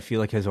story that I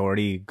feel like has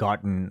already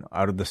gotten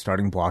out of the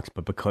starting blocks,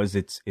 but because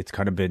it's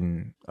kind of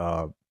been,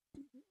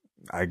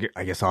 I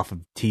guess, off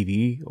of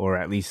TV, or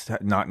at least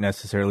not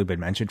necessarily been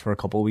mentioned for a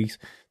couple of weeks,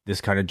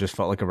 this kind of just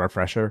felt like a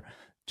refresher.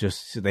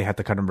 Just they had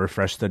to kind of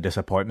refresh the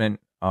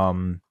disappointment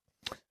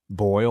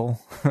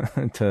boil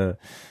to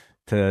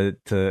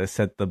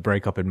set the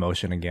breakup in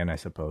motion again, I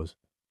suppose.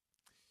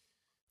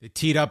 They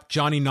teed up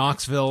Johnny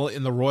Knoxville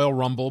in the Royal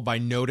Rumble by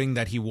noting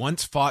that he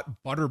once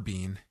fought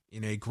Butterbean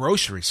in a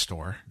grocery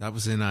store. That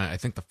was in, I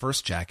think, the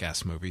first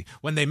Jackass movie.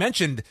 When they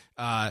mentioned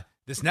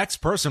this next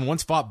person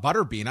once fought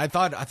Butterbean, I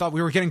thought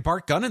we were getting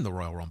Bart Gunn in the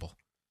Royal Rumble.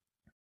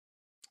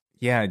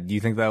 Yeah, do you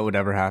think that would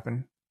ever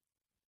happen?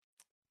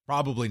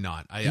 Probably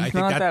not. I think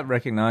not that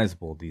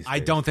recognizable these days. I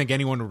don't think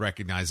anyone would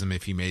recognize him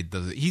if he made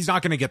the... He's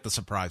not going to get the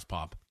surprise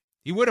pop.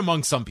 He would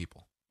among some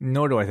people.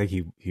 Nor do I think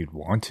he'd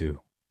want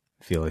to.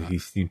 I feel like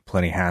he's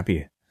plenty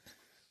happy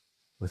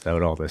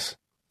without all this.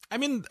 I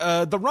mean,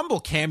 the Rumble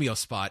cameo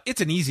spot,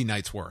 it's an easy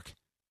night's work.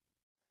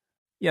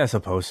 Yeah, I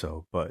suppose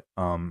so. But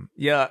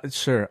yeah,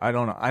 sure. I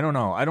don't know.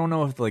 I don't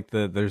know if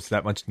there's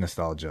that much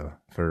nostalgia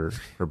for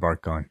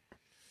Bart Gunn.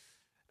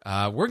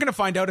 We're going to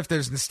find out if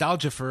there's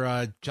nostalgia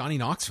for Johnny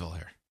Knoxville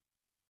here.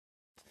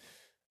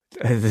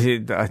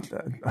 It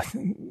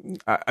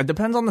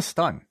depends on the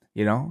stunt,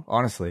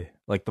 honestly.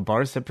 Like, the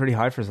bar is set pretty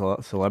high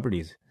for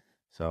celebrities.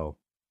 So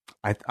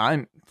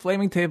I'm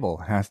Flaming Table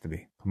has to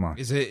be. Come on.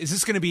 Is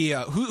this going to be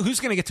who's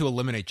going to get to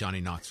eliminate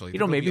Johnny Knoxville?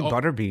 Maybe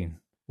Butterbean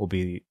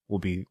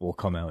will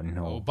come out and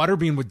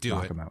Butterbean would do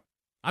knock it. Him out.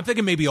 I'm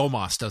thinking maybe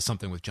Omos does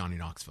something with Johnny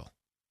Knoxville.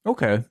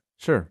 Okay,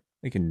 sure.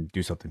 They can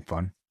do something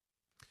fun.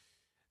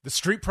 The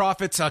Street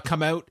Profits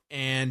come out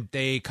and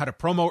they cut a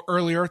promo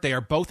earlier. They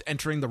are both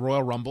entering the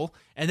Royal Rumble.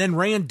 And then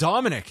Ray and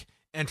Dominic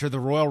enter the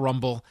Royal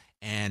Rumble.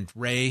 And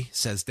Ray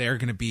says they're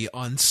going to be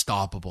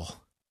unstoppable.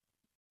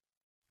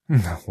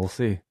 We'll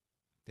see.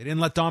 They didn't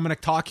let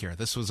Dominic talk here.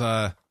 This was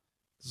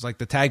like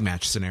the tag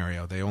match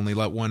scenario. They only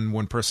let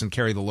one person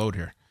carry the load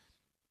here.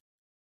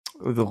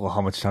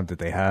 How much time did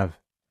they have?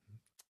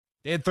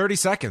 They had 30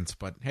 seconds,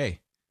 but hey,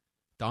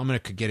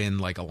 Dominic could get in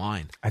like a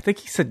line. I think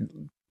he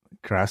said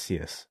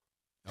Gracias.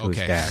 His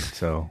dad,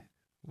 so.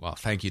 Well,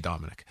 thank you,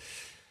 Dominic.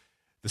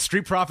 The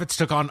Street Profits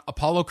took on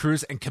Apollo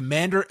Crews and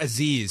Commander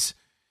Aziz.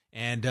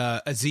 And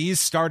Aziz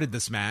started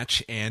this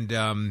match, and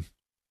I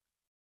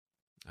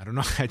don't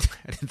know, I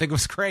didn't think it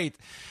was great.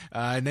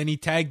 And then he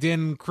tagged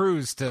in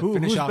Crews to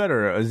finish off. Who's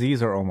better,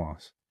 Aziz or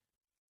Omos?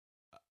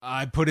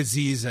 I put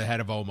Aziz ahead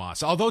of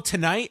Omos. Although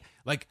tonight,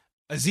 like,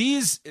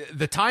 Aziz,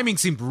 the timing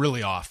seemed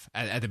really off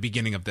at the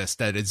beginning of this,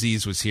 that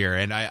Aziz was here.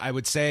 And I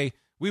would say,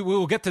 we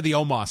will get to the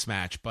Omos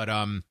match, but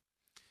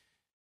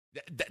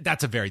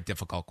that's a very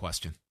difficult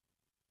question.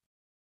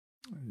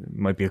 It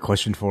might be a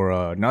question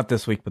for not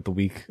this week, but the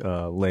week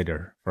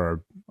later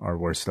for our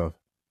worst stuff.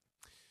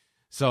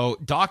 So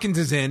Dawkins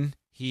is in.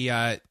 He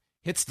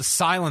hits the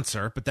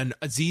silencer, but then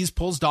Aziz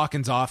pulls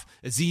Dawkins off.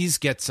 Aziz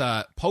gets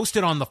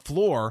posted on the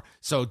floor.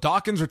 So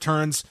Dawkins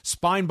returns.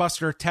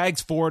 Spinebuster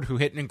tags Ford, who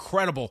hit an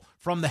incredible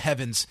from the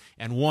heavens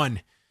and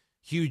won.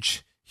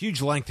 Huge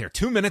length here.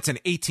 2 minutes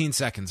and 18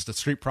 seconds. The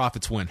Street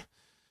Profits win.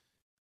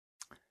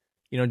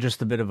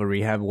 Just a bit of a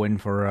rehab win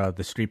for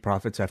the Street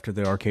Profits after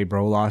the RK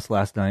Bro loss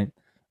last night.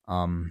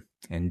 And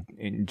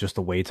just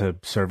a way to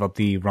serve up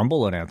the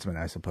Rumble announcement,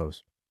 I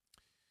suppose.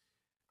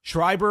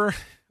 Schreiber,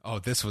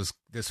 this was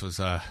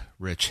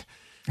rich.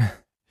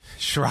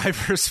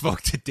 Schreiber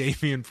spoke to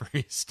Damian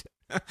Priest.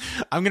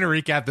 I'm going to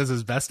recap this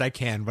as best I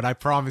can, but I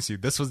promise you,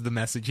 this was the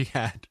message he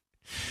had.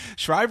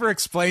 Schreiber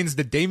explains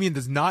that Damian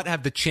does not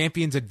have the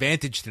champion's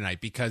advantage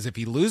tonight because if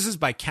he loses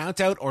by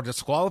countout or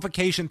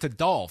disqualification to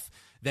Dolph,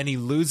 then he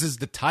loses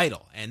the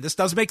title. And this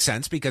does make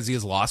sense because he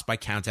has lost by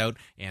countout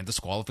and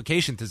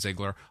disqualification to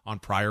Ziggler on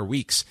prior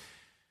weeks.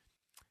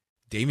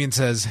 Damian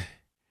says,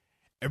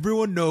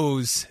 everyone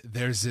knows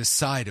there's this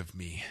side of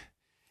me.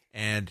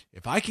 And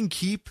if I can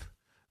keep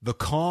the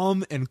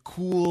calm and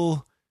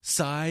cool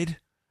side,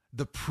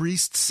 the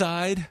priest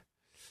side,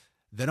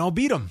 then I'll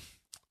beat him.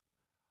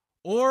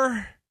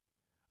 Or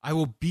I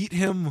will beat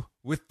him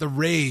with the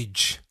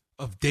rage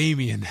of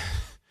Damian.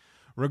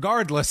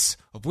 Regardless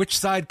of which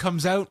side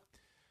comes out,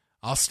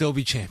 I'll still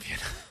be champion.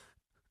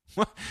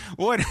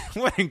 What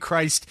in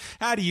Christ?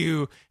 How do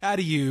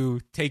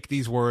you take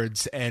these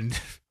words and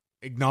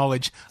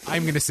acknowledge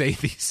I'm going to say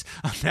these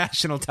on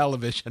national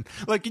television?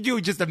 Like, could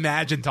you just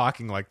imagine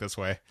talking like this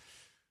way?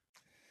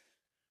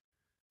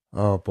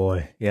 Oh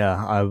boy,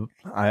 yeah.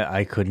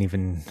 I couldn't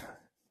even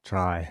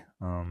try.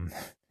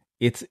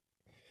 It's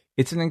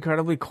an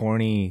incredibly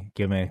corny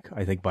gimmick,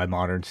 I think, by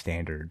modern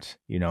standards.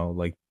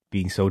 Like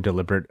being so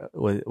deliberate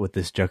with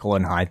this Jekyll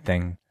and Hyde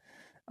thing.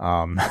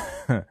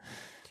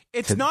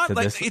 It's not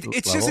like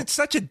it's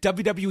such a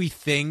WWE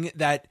thing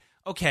that,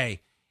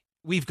 okay,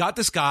 we've got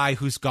this guy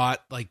who's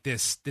got like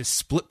this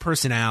split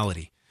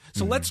personality.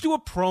 So let's do a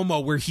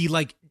promo where he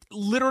like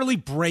literally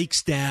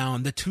breaks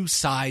down the two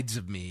sides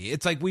of me.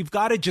 It's like we've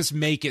got to just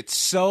make it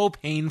so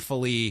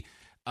painfully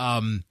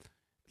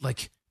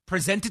like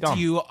presented to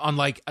you on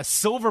like a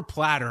silver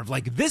platter of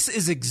like, this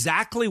is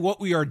exactly what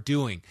we are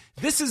doing.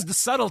 This is the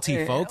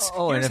subtlety, folks.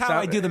 Here's how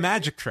I do the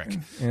magic trick.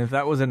 And if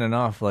that wasn't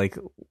enough, like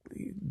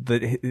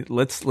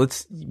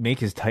let's make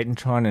his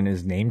Titantron and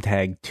his name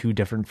tag two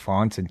different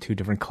fonts and two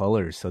different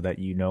colors so that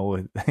you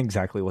know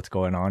exactly what's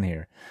going on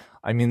here.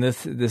 I mean,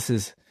 this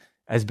is,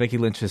 as Becky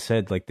Lynch has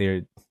said, like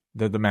they're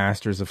the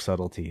masters of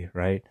subtlety,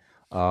 right?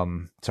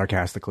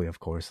 Sarcastically, of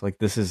course. Like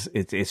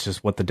it's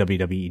just what the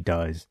WWE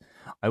does.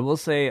 I will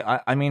say,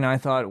 I mean, I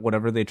thought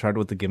whatever they tried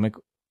with the gimmick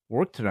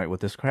worked tonight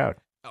with this crowd.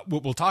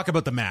 We'll talk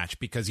about the match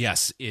because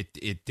yes,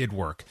 it did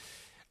work.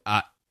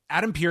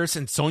 Adam Pearce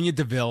and Sonya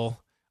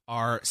Deville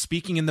are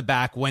speaking in the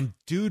back when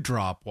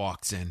Doudrop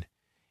walks in,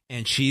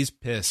 and she's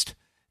pissed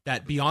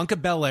that Bianca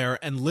Belair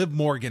and Liv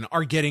Morgan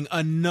are getting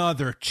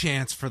another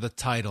chance for the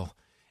title,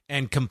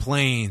 and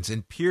complains.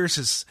 And Pearce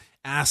is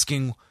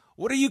asking,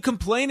 "What are you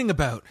complaining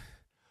about?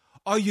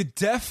 Are you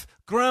deaf,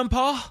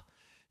 Grandpa?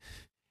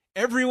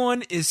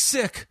 Everyone is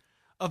sick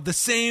of the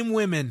same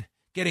women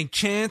getting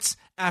chance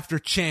after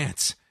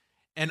chance,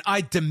 and I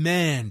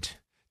demand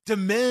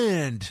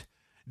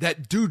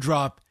that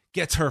Doudrop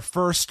gets her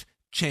first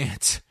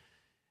chance."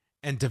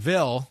 And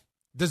Deville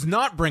does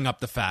not bring up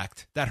the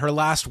fact that her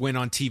last win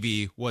on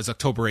TV was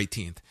October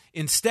 18th.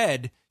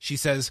 Instead, she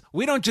says,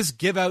 "We don't just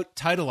give out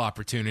title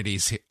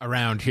opportunities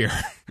around here."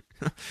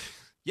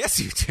 Yes,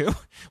 you do.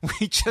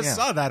 We just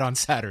saw that on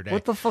Saturday.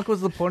 What the fuck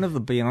was the point of the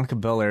Bianca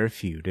Belair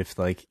feud if,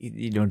 like,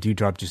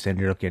 Doudrop just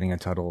ended up getting a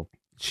title?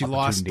 She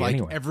lost like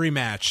anyway. every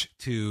match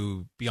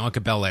to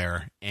Bianca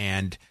Belair,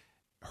 and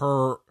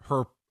her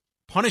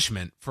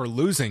punishment for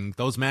losing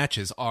those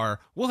matches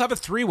are, we'll have a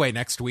 3-way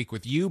next week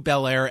with you,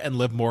 Belair, and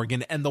Liv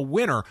Morgan, and the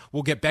winner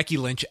will get Becky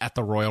Lynch at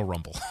the Royal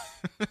Rumble.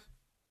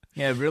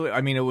 Yeah, really.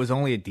 I mean, it was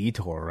only a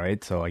detour,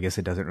 right? So I guess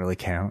it doesn't really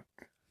count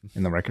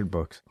in the record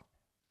books.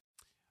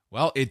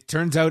 Well, it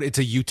turns out it's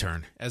a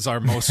U-turn as our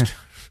the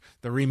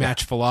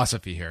rematch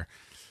philosophy here.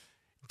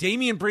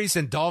 Damian Priest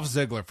and Dolph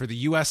Ziggler for the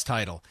U.S.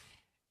 title.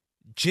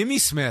 Jimmy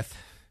Smith,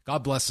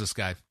 God bless this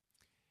guy,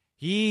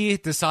 he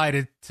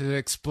decided to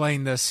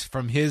explain this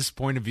from his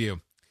point of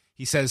view.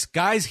 He says,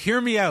 guys,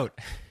 hear me out.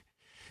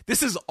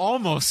 This is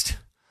almost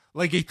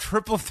like a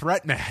triple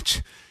threat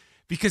match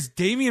because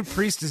Damian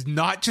Priest is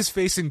not just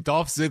facing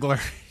Dolph Ziggler.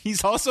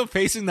 He's also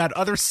facing that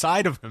other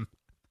side of him.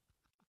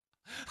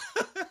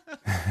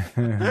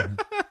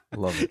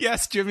 Love it.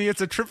 Yes, Jimmy,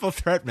 it's a triple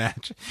threat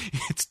match.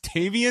 It's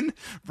Damian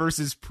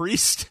versus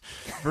Priest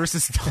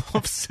versus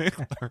Dolph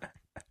Ziggler.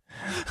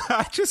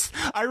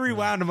 I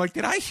rewound. I'm like,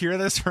 did I hear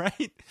this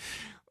right?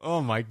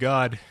 Oh my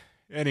God.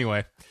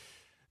 Anyway,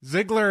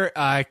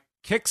 Ziggler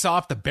kicks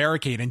off the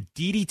barricade and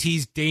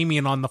DDTs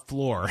Damian on the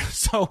floor.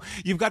 So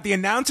you've got the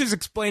announcers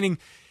explaining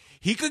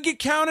he could get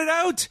counted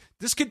out.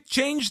 This could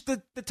change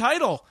the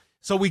title.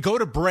 So we go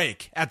to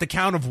break at the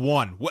count of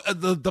 1.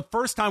 The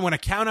first time when a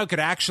count out could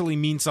actually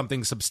mean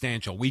something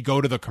substantial. We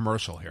go to the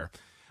commercial here.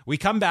 We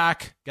come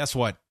back. Guess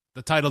what?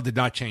 The title did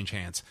not change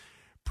hands.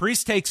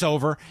 Priest takes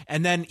over,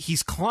 and then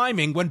he's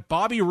climbing when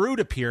Bobby Roode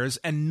appears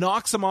and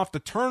knocks him off the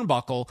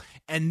turnbuckle,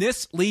 and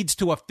this leads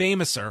to a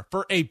famouser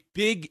for a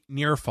big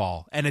near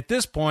fall. And at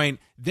this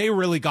point, they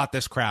really got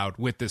this crowd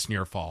with this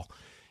near fall.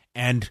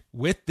 And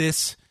with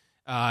this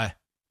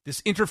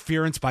this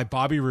interference by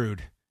Bobby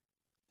Roode,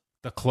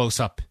 the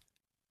close-up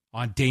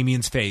on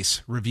Damian's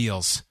face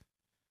reveals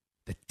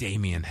that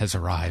Damian has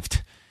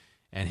arrived.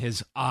 And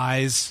his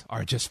eyes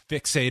are just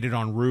fixated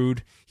on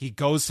Roode. He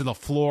goes to the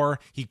floor,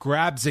 he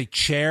grabs a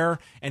chair,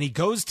 and he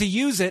goes to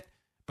use it,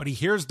 but he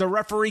hears the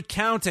referee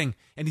counting,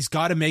 and he's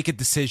got to make a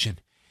decision.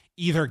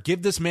 Either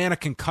give this man a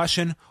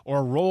concussion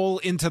or roll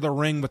into the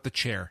ring with the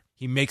chair.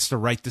 He makes the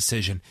right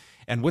decision.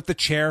 And with the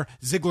chair,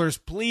 Ziggler's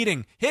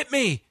pleading, hit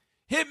me,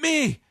 hit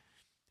me.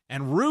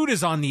 And Roode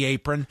is on the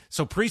apron,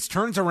 so Priest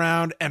turns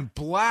around and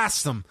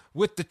blasts him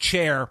with the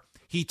chair.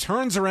 He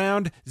turns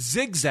around,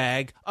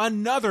 zigzag,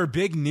 another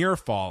big near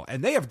fall,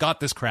 and they have got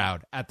this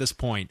crowd at this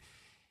point.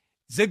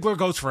 Ziggler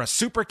goes for a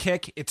super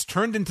kick. It's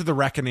turned into the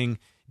reckoning.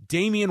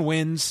 Damian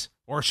wins,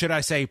 or should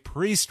I say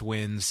Priest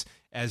wins,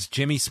 as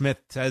Jimmy Smith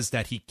says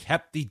that he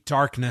kept the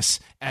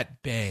darkness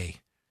at bay.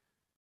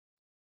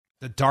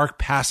 The dark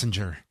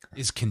passenger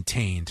is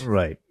contained.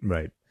 Right.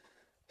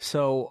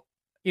 So,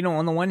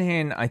 on the one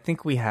hand, I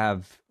think we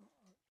have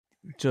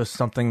just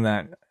something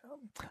that,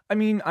 I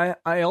mean,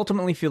 I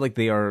ultimately feel like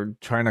they are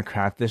trying to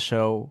craft this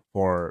show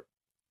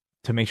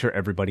to make sure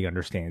everybody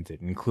understands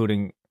it,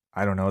 including,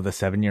 I don't know, the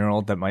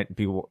 7-year-old that might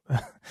be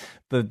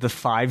the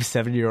 5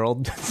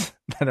 7-year-olds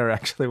that are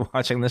actually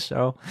watching the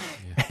show.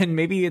 Yeah. And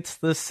maybe it's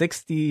the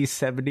 60,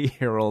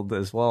 70-year-old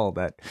as well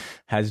that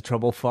has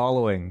trouble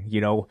following,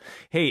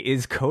 hey,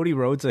 is Cody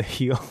Rhodes a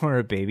heel or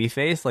a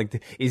babyface?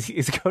 Like,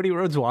 is Cody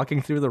Rhodes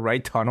walking through the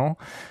right tunnel?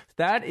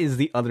 That is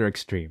the other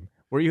extreme,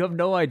 where you have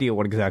no idea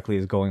what exactly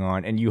is going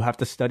on and you have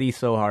to study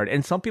so hard.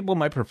 And some people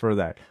might prefer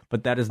that,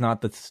 but that is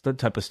not the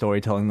type of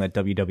storytelling that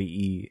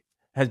WWE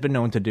has been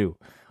known to do.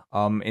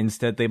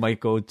 Instead, they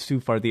might go too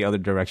far the other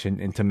direction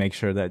and to make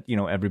sure that,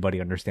 everybody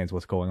understands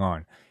what's going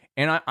on.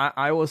 And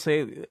I will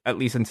say, at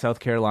least in South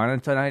Carolina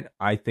tonight,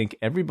 I think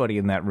everybody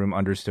in that room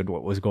understood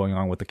what was going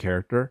on with the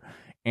character.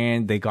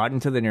 And they got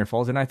into the near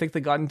falls, and I think they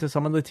got into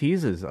some of the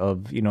teases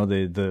of,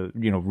 the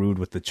Roode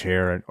with the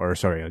chair, or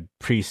sorry,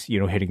 Priest,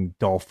 hitting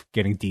Dolph,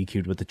 getting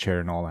DQ'd with the chair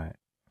and all that.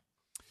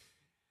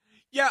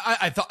 Yeah,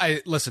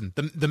 I listen,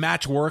 the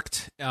match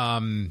worked.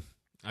 I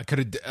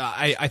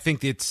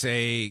think it's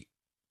a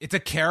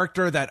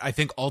character that I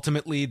think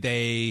ultimately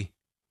they,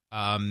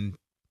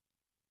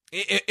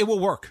 it will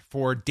work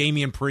for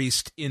Damian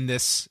Priest in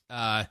this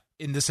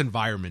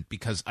environment,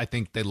 because I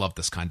think they love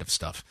this kind of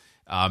stuff.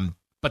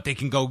 But they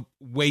can go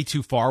way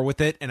too far with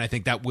it, and I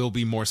think that will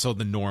be more so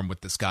the norm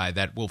with this guy.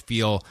 That will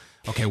feel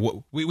okay.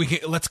 We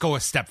can, let's go a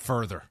step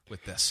further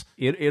with this.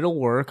 It'll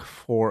work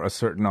for a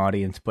certain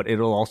audience, but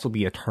it'll also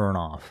be a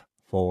turnoff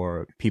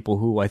for people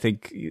who I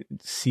think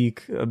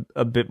seek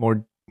a bit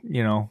more,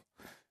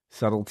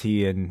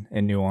 subtlety and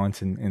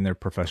nuance in their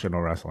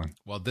professional wrestling.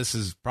 Well, this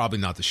is probably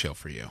not the show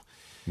for you.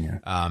 Yeah.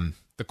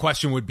 The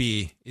question would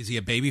be: is he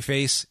a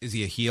babyface? Is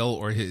he a heel?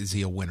 Or is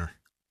he a winner?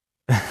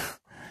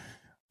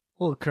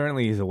 Well,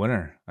 currently he's a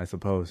winner, I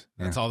suppose.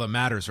 Yeah. That's all that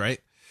matters, right?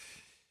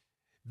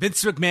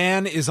 Vince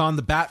McMahon is on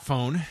the bat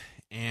phone,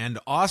 and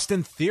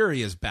Austin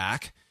Theory is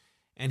back,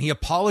 and he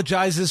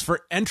apologizes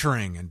for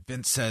entering, and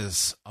Vince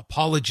says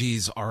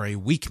apologies are a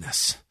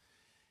weakness.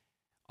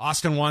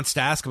 Austin wants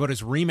to ask about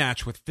his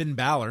rematch with Finn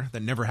Balor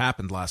that never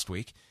happened last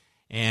week.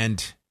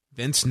 And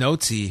Vince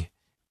notes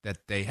that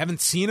they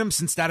haven't seen him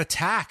since that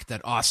attack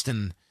that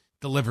Austin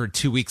delivered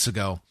 2 weeks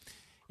ago.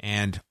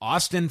 And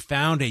Austin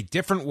found a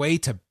different way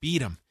to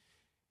beat him.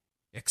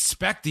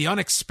 Expect the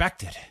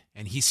unexpected.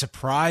 And he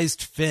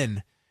surprised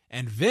Finn.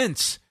 And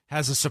Vince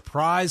has a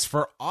surprise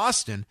for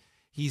Austin.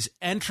 He's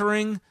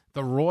entering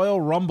the Royal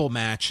Rumble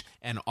match,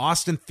 and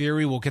Austin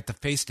Theory will get to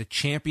face the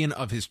champion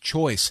of his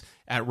choice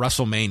at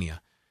WrestleMania.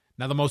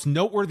 Now, the most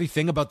noteworthy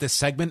thing about this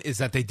segment is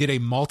that they did a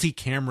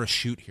multi-camera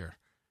shoot here.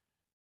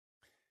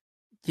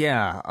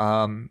 Yeah,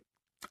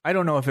 I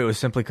don't know if it was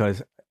simply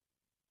because,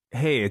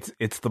 hey,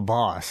 it's the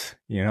boss,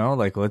 you know?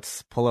 Like,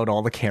 let's pull out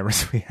all the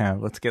cameras we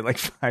have. Let's get like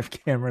 5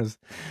 cameras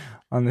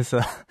on this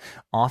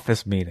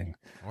office meeting.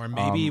 Or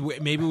maybe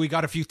we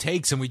got a few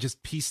takes and we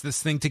just pieced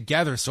this thing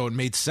together so it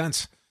made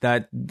sense.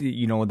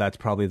 That's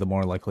probably the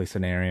more likely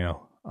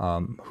scenario.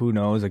 Who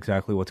knows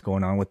exactly what's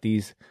going on with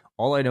these?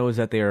 All I know is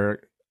that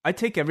I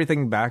take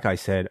everything back I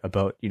said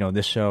about,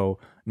 this show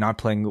not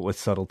playing with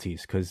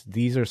subtleties, because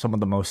these are some of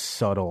the most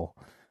subtle,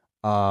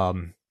 these are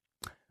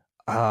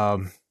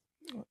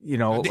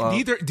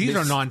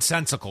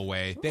nonsensical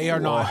way. They are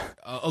not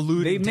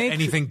alluding to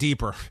anything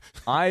deeper.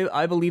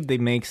 I believe they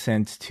make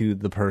sense to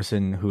the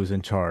person who's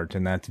in charge,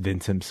 and that's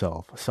Vince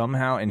himself.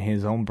 Somehow in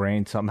his own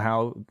brain,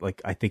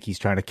 I think he's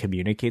trying to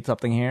communicate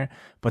something here,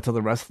 but to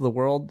the rest of the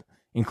world,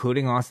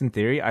 including Austin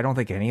Theory, I don't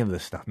think any of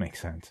this stuff makes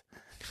sense.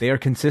 They are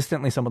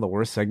consistently some of the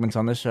worst segments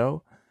on the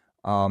show.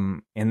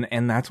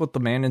 And that's what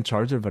the man in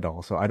charge of it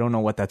all. So I don't know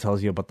what that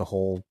tells you about the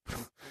whole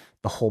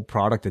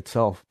product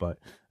itself, but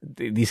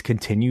these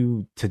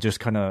continue to just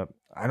kind of,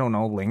 I don't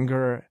know,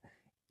 linger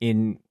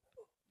in,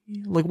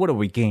 like, what have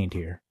we gained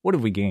here? What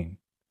have we gained?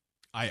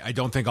 I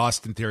don't think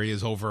Austin Theory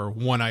is over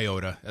one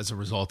iota as a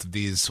result of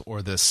these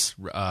or this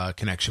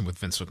connection with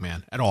Vince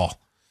McMahon at all.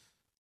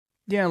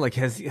 Yeah, like,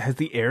 has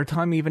the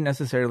airtime even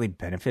necessarily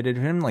benefited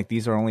him? Like,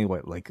 these are only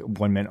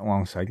 1 minute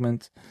long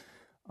segments.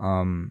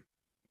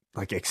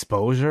 Like,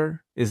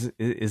 exposure is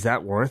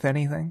that worth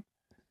anything?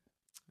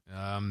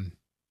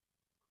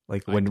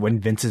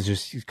 When Vince is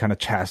just kind of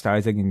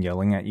chastising and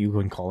yelling at you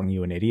and calling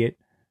you an idiot.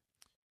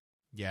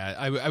 Yeah,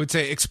 I would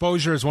say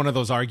exposure is one of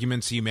those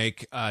arguments you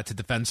make to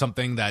defend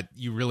something that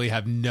you really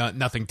have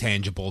nothing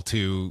tangible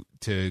to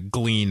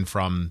glean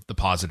from the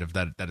positive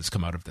that has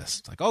come out of this.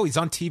 It's like, oh, he's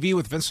on TV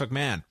with Vince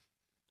McMahon.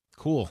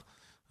 Cool.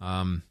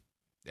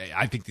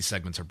 I think these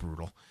segments are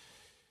brutal.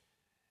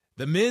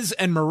 The Miz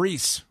and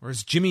Maurice, or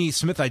as Jimmy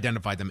Smith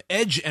identified them,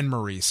 Edge and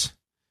Maurice,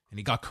 and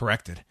he got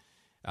corrected.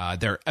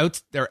 They're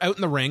out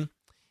in the ring,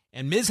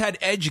 and Miz had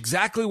Edge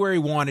exactly where he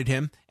wanted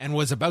him and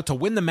was about to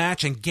win the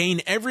match and gain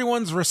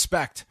everyone's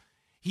respect.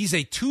 He's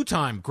a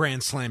 2-time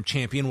Grand Slam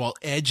champion, while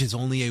Edge is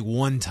only a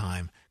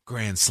 1-time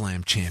Grand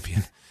Slam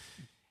champion.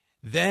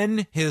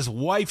 Then his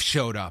wife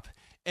showed up.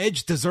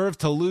 Edge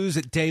deserved to lose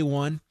at day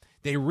 1.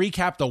 They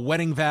recap the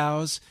wedding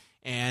vows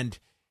and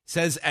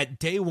says at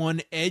day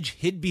 1, Edge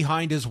hid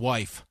behind his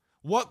wife.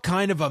 What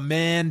kind of a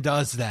man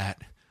does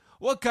that?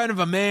 What kind of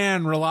a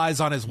man relies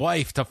on his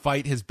wife to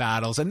fight his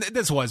battles? And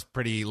this was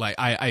pretty,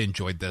 I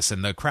enjoyed this,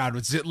 and the crowd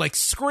was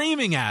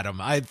screaming at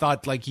him. I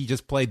thought he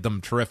just played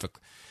them terrific.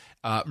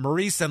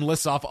 Maurice then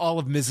lists off all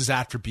of Miz's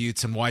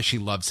attributes and why she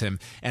loves him.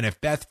 And if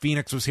Beth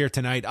Phoenix was here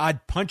tonight,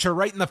 I'd punch her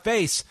right in the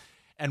face.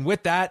 And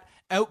with that,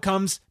 out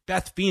comes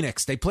Beth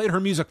Phoenix. They played her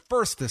music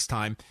first this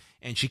time,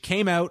 and she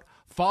came out,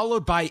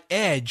 followed by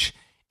Edge,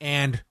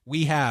 and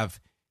we have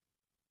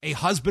a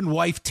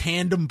husband-wife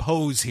tandem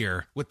pose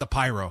here with the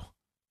pyro.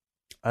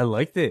 I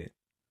liked it.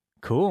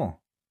 Cool.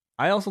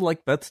 I also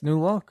like Beth's new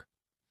look.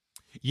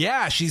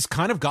 Yeah, she's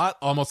kind of got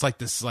almost like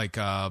this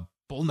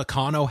Bull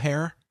Nakano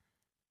hair.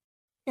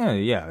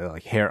 Yeah,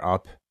 like hair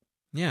up.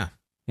 Yeah,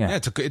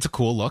 it's a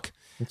cool look.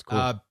 It's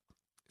cool.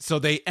 So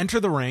they enter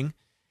the ring,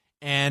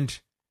 and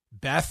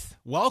Beth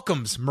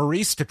welcomes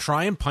Maurice to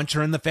try and punch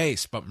her in the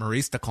face, but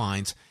Maurice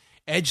declines.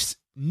 Edge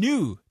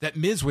knew that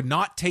Miz would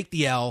not take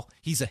the L.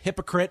 He's a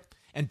hypocrite,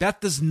 and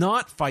Beth does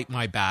not fight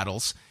my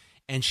battles.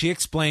 And she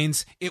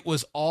explains it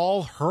was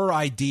all her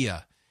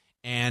idea,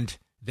 and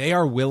they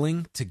are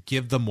willing to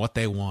give them what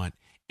they want.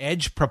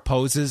 Edge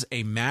proposes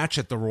a match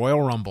at the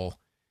Royal Rumble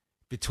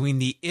between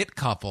the It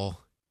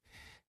couple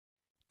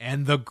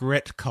and the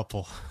Grit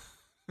couple.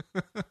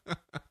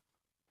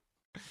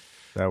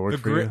 That works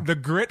for you? The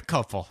Grit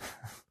couple.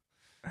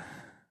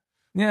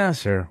 Yeah,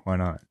 sure. Why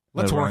not?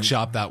 Let's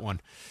workshop that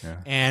one. Yeah.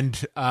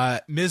 And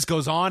Miz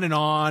goes on and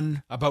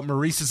on about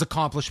Maurice's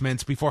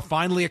accomplishments before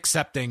finally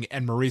accepting,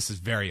 and Maurice is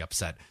very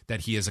upset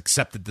that he has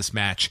accepted this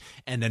match.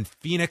 And then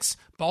Phoenix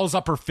balls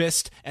up her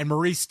fist, and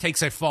Maurice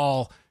takes a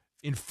fall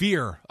in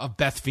fear of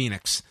Beth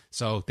Phoenix.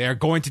 So they are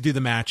going to do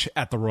the match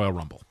at the Royal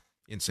Rumble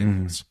in St.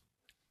 Louis.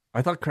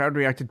 I thought crowd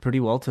reacted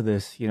pretty well to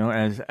this,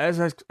 as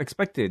I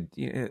expected.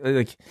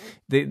 These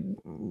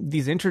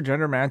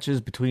intergender matches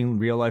between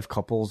real life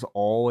couples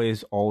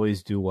always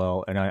do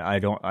well, and I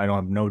don't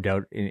have no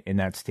doubt in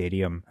that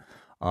stadium,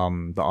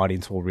 the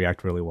audience will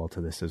react really well to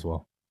this as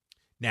well.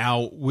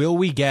 Now, will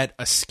we get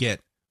a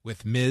skit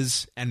with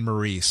Miz and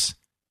Maurice,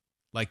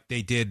 like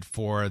they did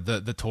for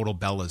the Total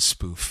Bellas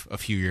spoof a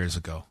few years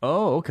ago.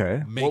 Oh,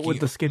 okay. What would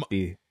the skit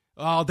be?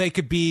 Oh, they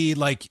could be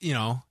like, you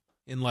know,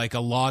 in like a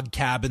log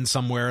cabin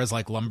somewhere as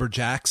like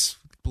lumberjacks,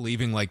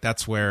 believing like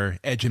that's where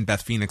Edge and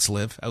Beth Phoenix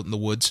live, out in the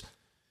woods.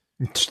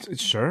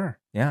 Sure.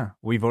 Yeah.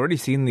 We've already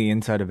seen the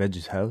inside of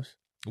Edge's house.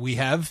 We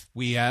have.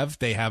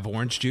 They have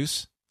orange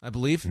juice, I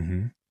believe.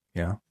 Mm-hmm.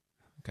 Yeah.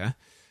 Okay.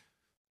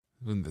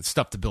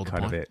 Stuff to build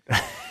Kind upon. of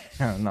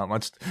it. Not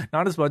much.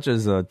 Not as much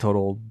as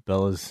Total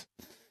Bellas.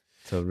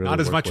 To really Not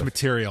as work much with.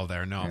 material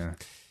there, no. Yeah.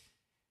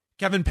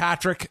 Kevin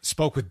Patrick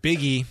spoke with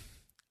Big E,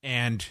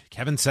 and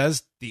Kevin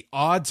says the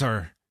odds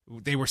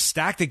they were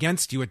stacked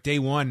against you at day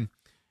one.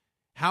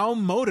 How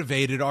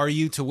motivated are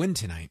you to win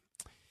tonight?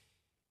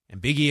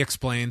 And Big E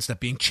explains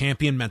that being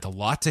champion meant a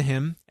lot to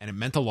him, and it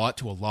meant a lot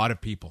to a lot of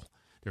people.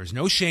 There is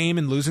no shame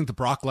in losing to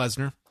Brock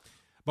Lesnar,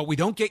 but we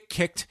don't get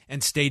kicked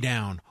and stay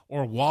down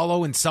or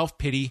wallow in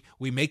self-pity.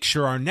 We make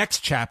sure our next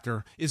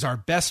chapter is our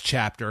best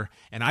chapter,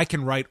 and I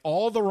can right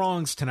all the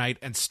wrongs tonight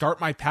and start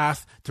my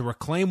path to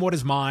reclaim what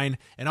is mine,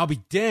 and I'll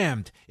be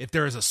damned if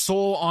there is a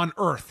soul on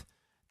earth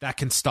that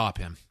can stop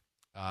him.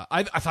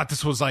 I thought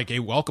this was like a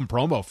welcome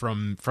promo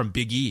from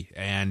Big E,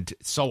 and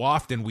so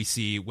often we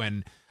see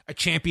when a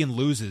champion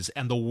loses,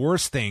 and the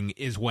worst thing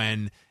is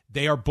when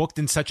they are booked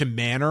in such a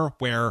manner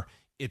where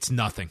it's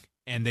nothing,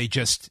 and they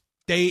just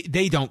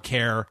they don't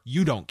care,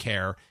 you don't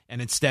care,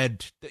 and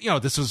instead, you know,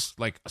 this was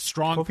like a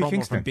strong Kofi promo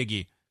Kingston. from Big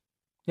E.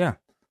 Yeah.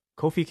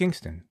 Kofi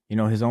Kingston, you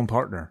know, his own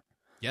partner.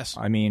 Yes,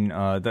 I mean,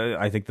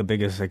 I think the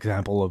biggest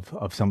example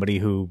of somebody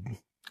who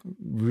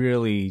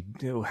really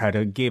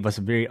gave us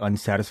a very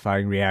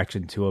unsatisfying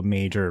reaction to a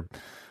major,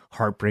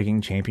 heartbreaking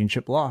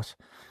championship loss.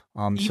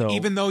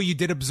 Even though you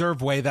did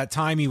observe Way that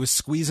time he was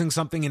squeezing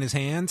something in his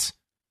hands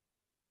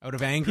out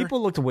of anger.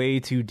 People looked way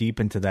too deep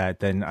into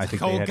that. Then I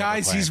think. Oh, they had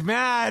guys, a plan. he's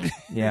mad.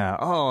 Yeah.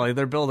 Oh,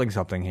 they're building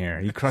something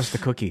here. He crushed the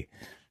cookie.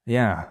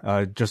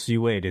 Yeah. Just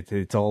you wait.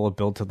 It's all a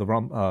build to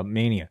the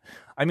Mania.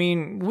 I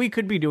mean, we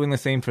could be doing the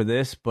same for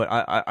this, but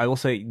I will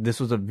say this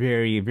was a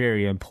very,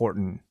 very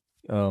important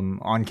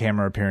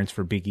on-camera appearance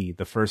for Big E.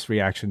 The first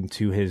reaction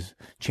to his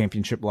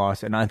championship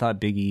loss, and I thought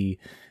Big E.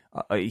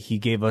 He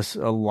gave us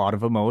a lot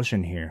of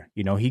emotion here.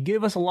 You know, he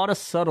gave us a lot of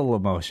subtle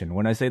emotion.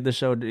 When I say the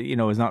show, you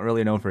know, is not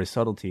really known for his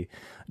subtlety,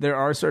 there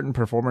are certain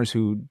performers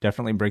who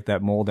definitely break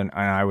that mold, and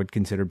I would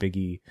consider Big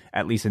E,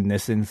 at least in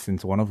this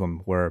instance, one of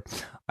them, where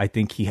I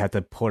think he had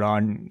to put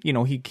on, you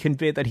know, he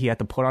conveyed that he had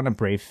to put on a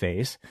brave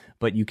face,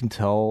 but you can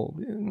tell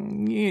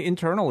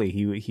internally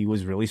he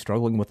was really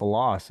struggling with the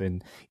loss,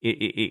 and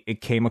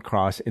it came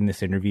across in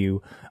this interview.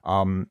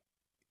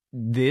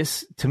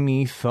 This to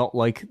me felt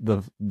like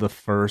the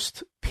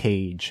first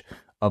page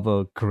of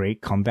a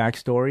great comeback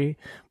story,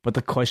 but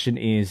the question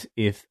is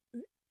if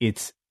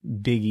it's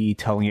Big E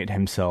telling it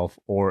himself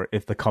or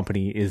if the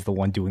company is the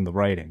one doing the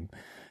writing.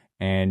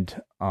 And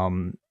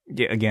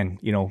yeah, again,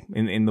 you know,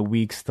 in the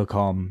weeks to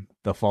come,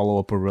 the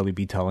follow-up will really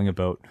be telling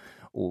about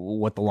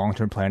what the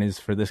long-term plan is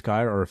for this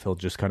guy, or if he'll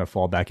just kind of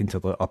fall back into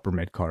the upper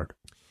mid card.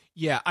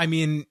 Yeah, I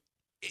mean,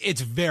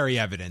 it's very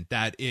evident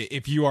that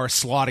if you are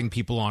slotting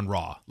people on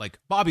Raw, like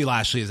Bobby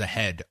Lashley is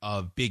ahead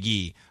of Big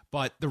E,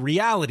 but the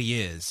reality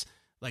is,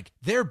 like,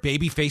 their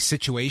babyface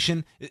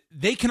situation,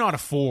 they cannot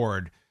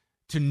afford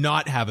to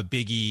not have a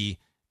Big E,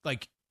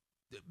 like,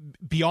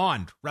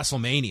 beyond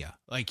WrestleMania.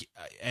 Like,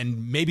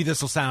 and maybe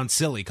this will sound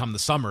silly come the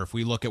summer if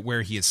we look at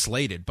where he is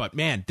slated, but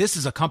man, this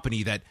is a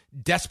company that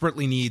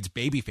desperately needs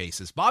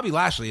babyfaces. Bobby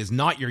Lashley is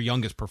not your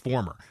youngest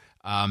performer.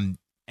 And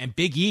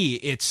Big E,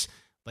 it's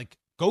like,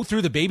 go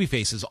through the baby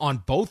faces on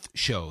both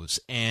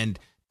shows, and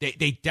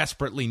they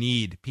desperately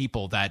need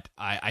people that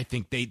I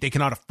think they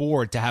cannot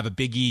afford to have a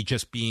Big E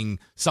just being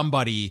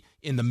somebody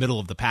in the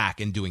middle of the pack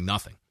and doing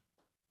nothing.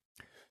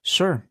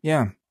 Sure,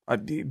 yeah.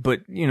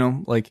 But, you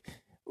know, like,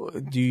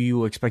 do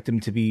you expect him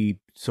to be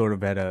sort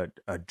of at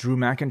a Drew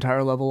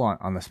McIntyre level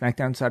on the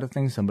SmackDown side of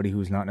things? Somebody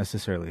who's not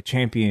necessarily a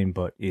champion,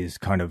 but is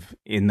kind of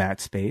in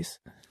that space?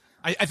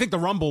 I think the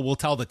Rumble will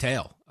tell the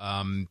tale.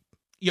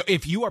 You know,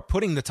 if you are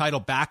putting the title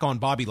back on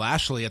Bobby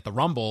Lashley at the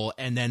Rumble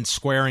and then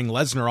squaring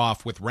Lesnar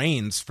off with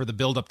Reigns for the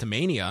build-up to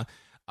Mania,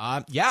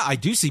 yeah, I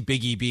do see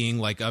Big E being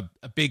like a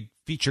big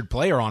featured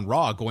player on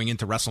Raw going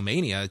into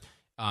WrestleMania,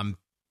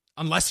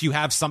 unless you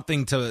have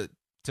something to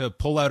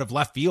pull out of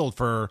left field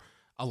for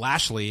a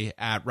Lashley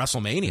at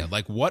WrestleMania.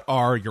 Like, what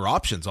are your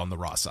options on the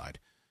Raw side?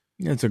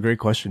 Yeah, it's a great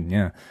question.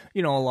 Yeah.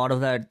 You know, a lot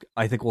of that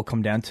I think will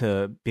come down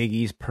to Big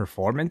E's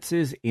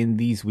performances in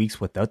these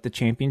weeks without the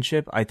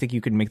championship. I think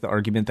you could make the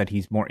argument that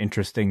he's more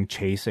interesting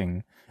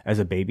chasing as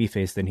a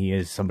babyface than he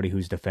is somebody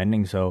who's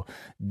defending. So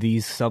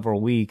these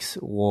several weeks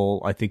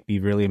will, I think,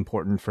 be really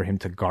important for him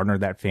to garner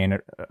that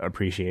fan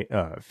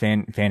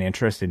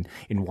interest in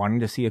wanting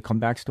to see a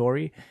comeback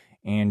story.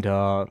 And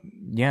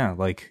yeah,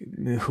 like,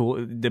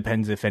 who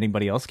depends if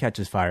anybody else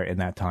catches fire in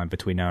that time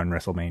between now and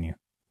WrestleMania.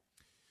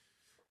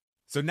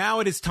 So now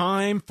it is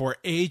time for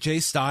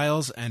AJ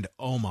Styles and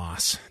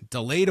Omos.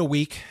 Delayed a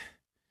week,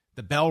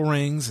 the bell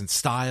rings and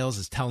Styles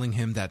is telling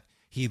him that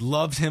he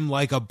loves him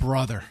like a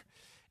brother.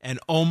 and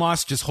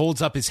Omos just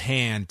holds up his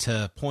hand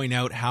to point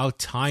out how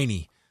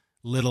tiny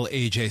little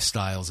AJ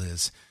Styles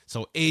is.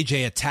 So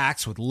AJ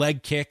attacks with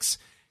leg kicks,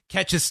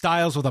 catches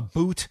Styles with a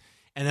boot,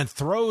 and then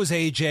throws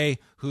AJ,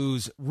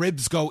 whose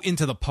ribs go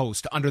into the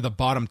post under the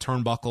bottom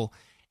turnbuckle.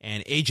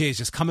 And AJ is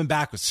just coming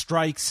back with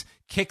strikes,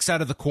 kicks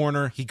out of the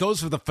corner. He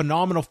goes for the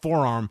phenomenal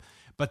forearm,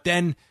 but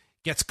then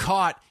gets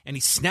caught, and he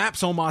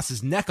snaps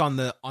Omos's neck on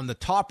the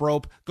top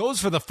rope,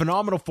 goes for the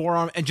phenomenal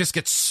forearm, and just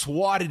gets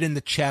swatted in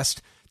the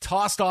chest,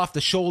 tossed off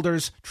the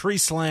shoulders, tree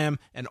slam,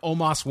 and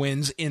Omos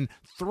wins in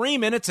 3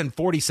 minutes and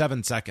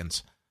 47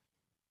 seconds.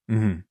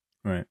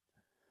 Right.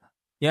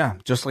 Yeah,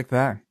 just like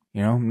that.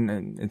 You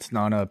know, it's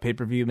not a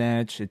pay-per-view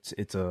match.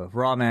 It's a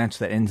Raw match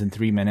that ends in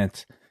 3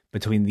 minutes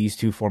between these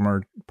two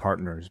former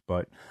partners.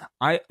 But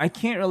I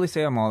can't really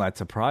say I'm all that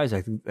surprised.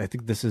 I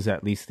think this is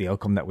at least the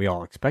outcome that we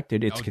all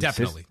expected. It's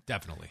definitely.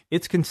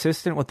 It's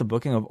consistent with the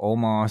booking of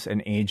Omos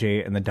and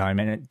AJ and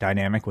the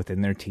dynamic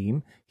within their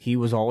team. He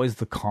was always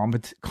the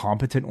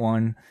competent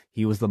one.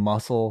 He was the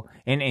muscle,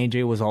 and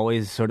AJ was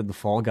always sort of the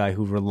fall guy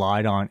who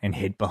relied on and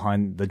hid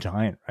behind the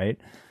giant, right?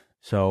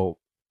 So,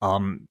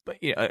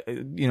 but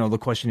you know, the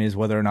question is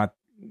whether or not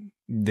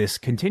this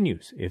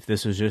continues. If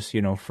this is just,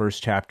 you know,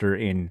 first chapter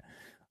in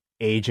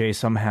AJ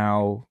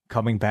somehow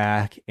coming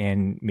back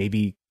and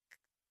maybe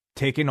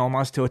taking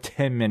Omos to a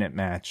 10-minute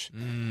match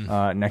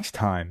next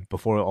time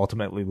before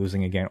ultimately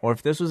losing again, or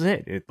if this was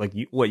it.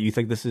 You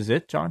think this is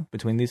it, John,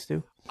 between these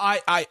two?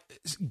 I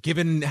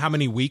given how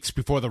many weeks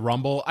before the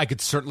Rumble, I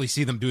could certainly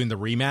see them doing the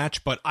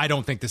rematch, but I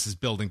don't think this is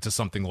building to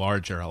something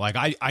larger. Like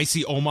I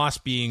see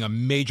Omos being a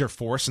major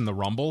force in the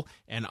Rumble,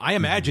 and I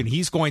imagine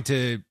he's going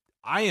to.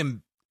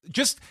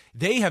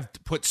 They have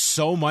put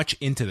so much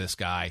into this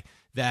guy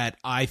that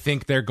I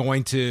think they're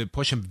going to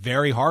push him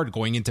very hard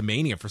going into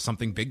Mania for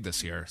something big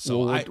this year.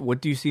 So,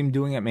 what do you see him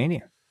doing at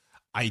Mania?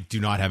 I do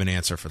not have an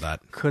answer for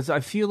that. Because I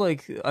feel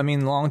like, I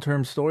mean,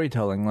 long-term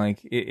storytelling, like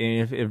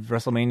if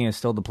WrestleMania is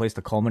still the place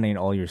to culminate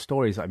all your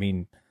stories, I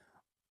mean,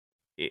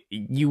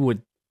 you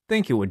would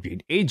think it would be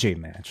an AJ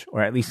match,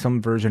 or at least some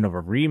version of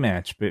a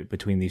rematch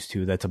between these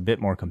two that's a bit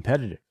more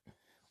competitive.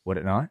 Would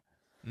it not?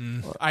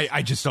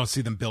 I just don't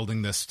see them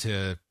building this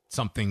to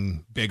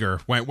something bigger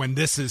when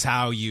this is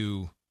how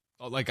you,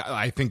 like,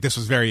 I think this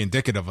was very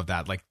indicative of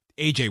that. Like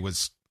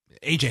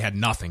AJ had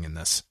nothing in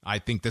this. I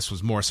think this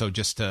was more so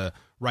just to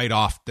write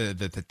off the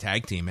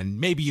tag team, and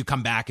maybe you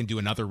come back and do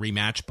another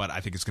rematch, but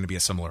I think it's going to be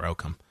a similar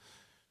outcome.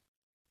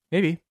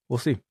 Maybe. We'll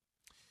see.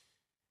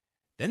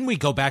 Then we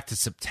go back to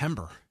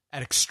September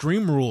at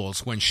Extreme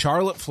Rules when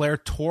Charlotte Flair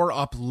tore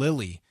up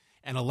Lily,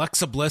 and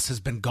Alexa Bliss has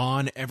been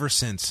gone ever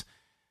since.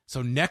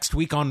 So next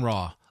week on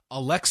Raw,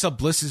 Alexa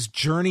Bliss's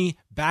journey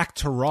back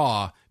to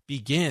Raw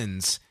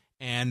begins.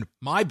 And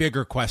my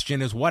bigger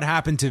question is what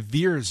happened to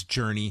Veer's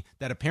journey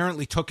that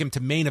apparently took him to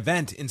main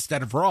event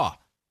instead of Raw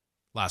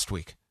last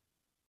week?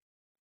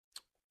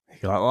 He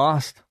got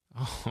lost.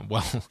 Oh,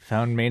 well.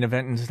 Found main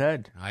event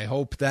instead. I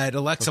hope that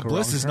Alexa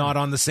Bliss is not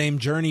on the same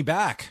journey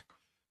back.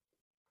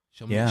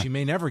 She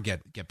may never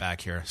get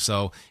back here.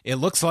 So it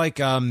looks like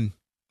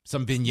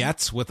some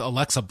vignettes with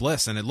Alexa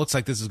Bliss, and it looks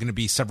like this is going to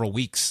be several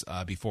weeks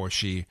before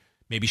she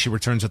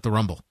returns at the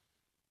Rumble.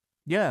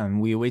 Yeah,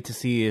 and we wait to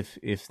see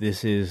if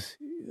this is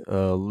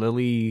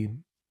Lily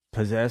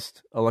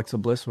possessed Alexa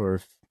Bliss, or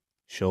if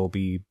she'll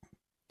be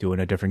doing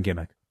a different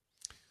gimmick.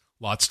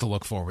 Lots to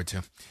look forward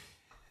to.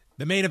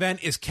 The main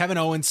event is Kevin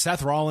Owens,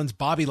 Seth Rollins,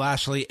 Bobby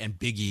Lashley, and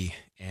Big E.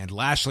 And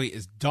Lashley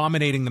is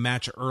dominating the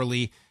match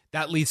early.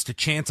 That leads to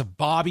chants of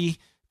Bobby.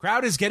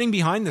 Crowd is getting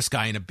behind this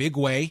guy in a big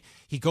way.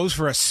 He goes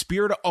for a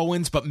spear to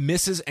Owens, but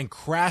misses and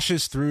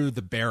crashes through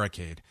the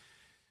barricade.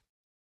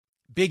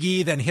 Big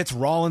E then hits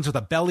Rollins with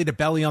a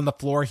belly-to-belly on the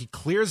floor. He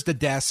clears the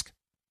desk,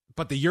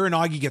 but the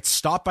Uranagi gets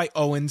stopped by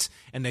Owens,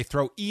 and they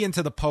throw E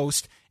into the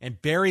post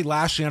and bury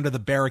Lashley under the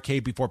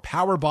barricade before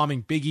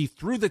powerbombing Big E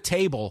through the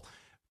table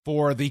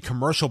for the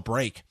commercial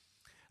break.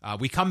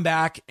 We come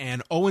back,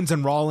 and Owens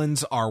and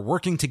Rollins are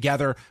working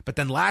together, but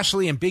then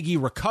Lashley and Big E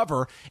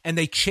recover, and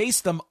they chase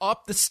them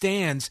up the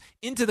stands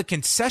into the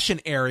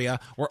concession area,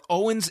 where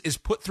Owens is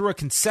put through a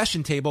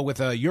concession table with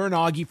a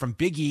Uranagi from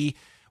Big E.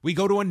 We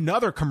go to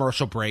another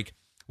commercial break.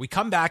 We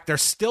come back. They're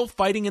still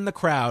fighting in the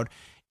crowd,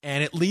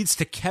 and it leads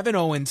to Kevin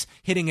Owens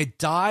hitting a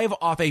dive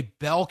off a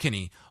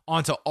balcony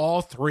onto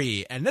all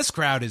three. And this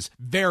crowd is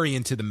very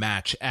into the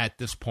match at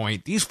this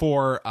point. These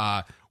four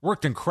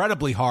worked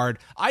incredibly hard.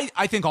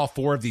 I think all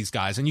four of these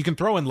guys, and you can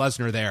throw in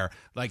Lesnar there,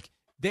 like,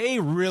 they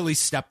really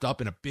stepped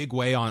up in a big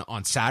way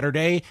on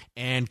Saturday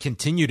and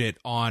continued it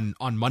on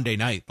Monday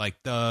night. Like,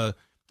 the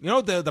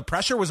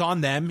pressure was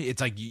on them.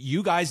 It's like,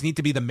 you guys need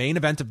to be the main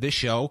event of this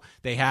show.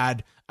 They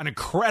had an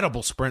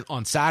incredible sprint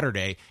on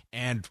Saturday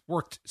and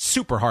worked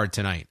super hard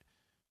tonight.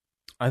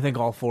 I think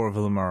all four of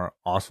them are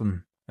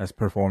awesome as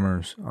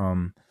performers.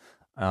 And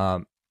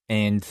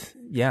And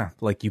yeah,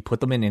 like you put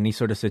them in any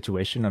sort of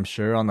situation, I'm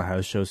sure on the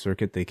house show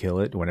circuit, they kill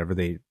it whenever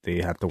they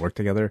have to work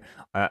together.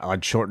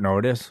 On short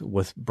notice,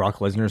 with Brock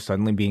Lesnar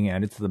suddenly being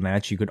added to the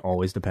match, you could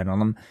always depend on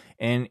them.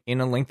 And in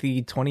a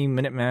lengthy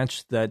 20-minute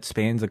match that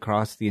spans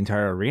across the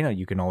entire arena,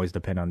 you can always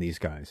depend on these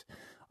guys.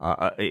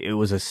 It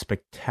was a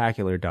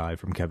spectacular dive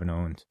from Kevin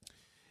Owens.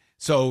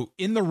 So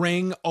in the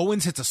ring,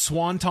 Owens hits a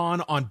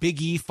swanton on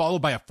Big E,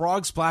 followed by a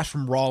frog splash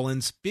from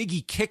Rollins. Big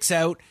E kicks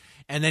out,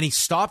 and then he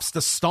stops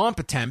the stomp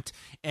attempt,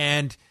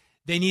 and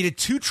they needed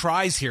 2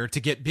 tries here to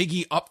get Big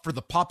E up for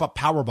the pop-up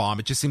powerbomb.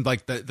 It just seemed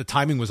like the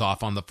timing was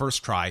off on the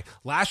first try.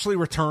 Lashley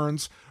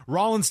returns.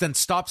 Rollins then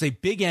stops a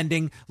big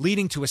ending,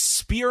 leading to a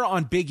spear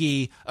on Big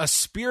E, a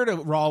spear to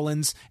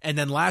Rollins, and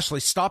then Lashley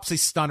stops a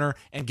stunner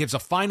and gives a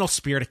final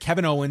spear to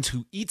Kevin Owens,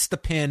 who eats the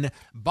pin.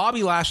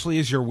 Bobby Lashley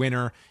is your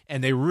winner,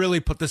 and they really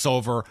put this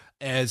over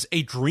as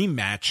a dream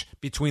match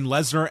between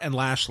Lesnar and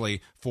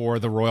Lashley for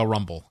the Royal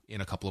Rumble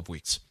in a couple of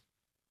weeks.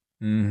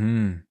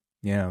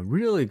 Yeah,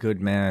 really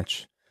good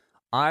match.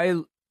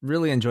 I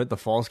really enjoyed the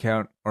falls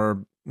count,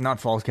 or not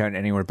falls count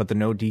anywhere, but the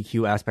no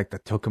DQ aspect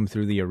that took him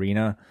through the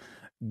arena,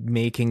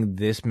 making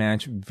this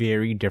match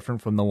very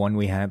different from the one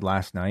we had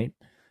last night.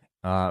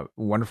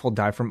 Wonderful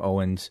dive from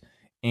Owens.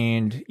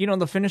 And, you know,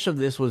 the finish of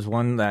this was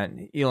one that,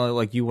 you know,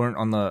 like you weren't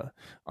on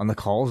the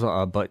calls,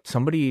 but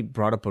somebody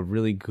brought up a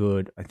really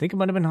good, I think it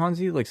might have been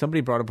Hansi, like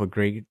somebody brought up a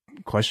great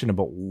question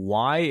about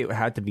why it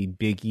had to be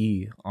Big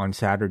E on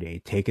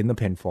Saturday taking the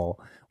pinfall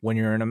when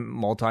you're in a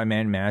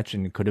multi-man match,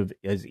 and it could have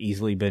as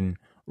easily been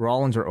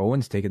Rollins or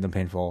Owens taking the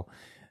pinfall.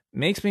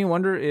 Makes me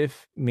wonder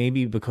if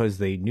maybe because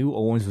they knew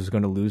Owens was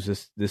going to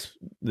lose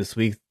this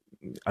week,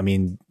 I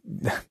mean,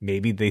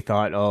 maybe they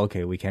thought, oh,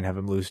 okay, we can't have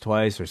him lose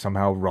twice, or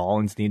somehow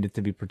Rollins needed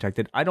to be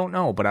protected. I don't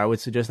know, but I would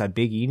suggest that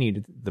Big E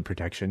needed the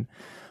protection.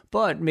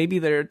 But maybe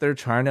they're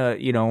trying to,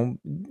 you know,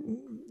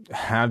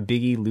 have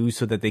Big E lose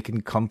so that they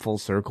can come full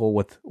circle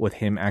with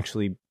him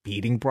actually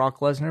beating Brock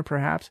Lesnar,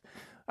 perhaps.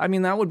 I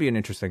mean, that would be an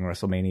interesting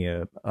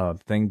WrestleMania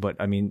thing, but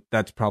I mean,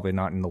 that's probably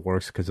not in the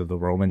works because of the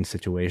Roman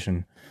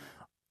situation.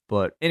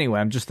 But anyway,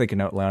 I'm just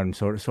thinking out loud. I'm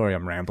sorry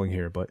I'm rambling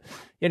here. But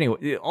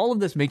anyway, all of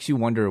this makes you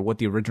wonder what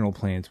the original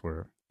plans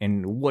were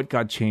and what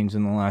got changed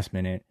in the last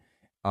minute.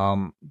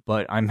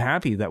 But I'm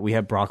happy that we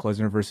have Brock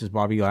Lesnar versus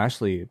Bobby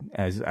Lashley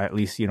as at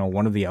least, you know,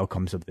 one of the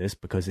outcomes of this,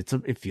 because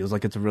it feels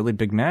like it's a really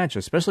big match,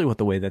 especially with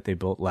the way that they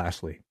built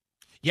Lashley.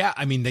 Yeah,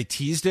 I mean, they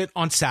teased it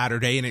on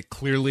Saturday, and it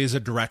clearly is a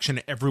direction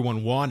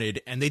everyone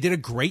wanted, and they did a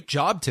great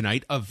job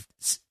tonight of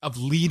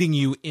leading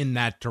you in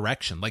that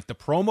direction. Like the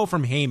promo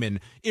from Heyman,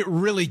 it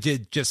really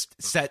did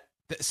just set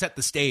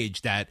the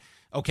stage that,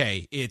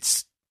 okay,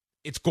 it's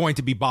going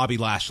to be Bobby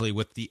Lashley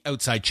with the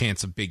outside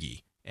chance of Big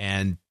E,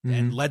 and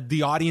led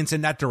the audience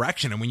in that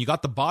direction. And when you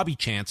got the Bobby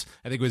chance,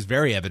 I think it was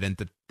very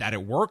evident that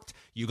it worked.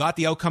 You got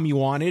the outcome you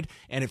wanted,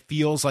 and it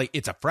feels like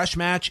it's a fresh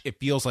match. It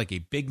feels like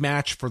a big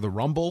match for the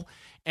Rumble.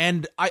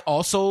 And I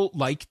also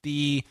like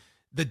the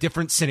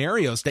different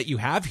scenarios that you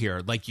have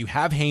here. Like you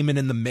have Heyman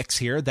in the mix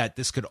here, that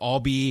this could all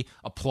be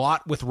a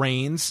plot with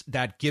Reigns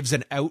that gives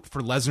an out for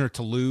Lesnar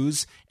to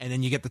lose, and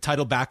then you get the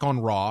title back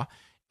on Raw.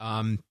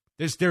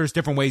 There's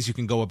different ways you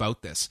can go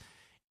about this.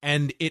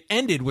 And it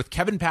ended with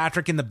Kevin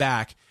Patrick in the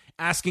back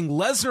asking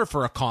Lesnar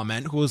for a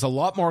comment, who was a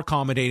lot more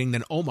accommodating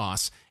than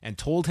Omos, and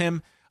told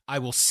him, I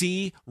will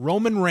see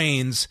Roman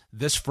Reigns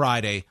this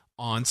Friday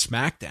on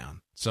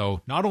SmackDown.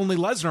 So not only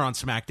Lesnar on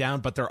SmackDown,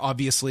 but they're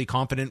obviously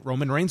confident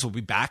Roman Reigns will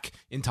be back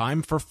in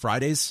time for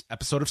Friday's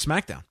episode of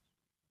SmackDown.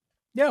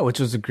 Yeah, which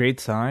was a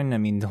great sign. I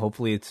mean,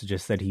 hopefully it's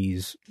just that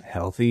he's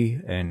healthy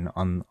and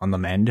on the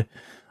mend.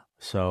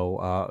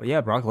 So,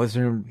 yeah, Brock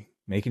Lesnar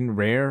making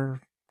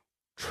rare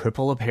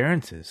triple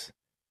appearances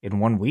in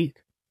 1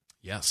 week.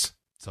 Yes.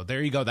 So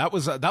there you go. That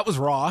was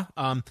Raw.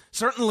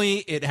 Certainly,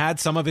 it had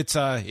some of its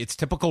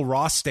typical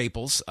Raw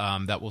staples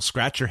that will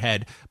scratch your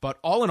head. But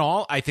all in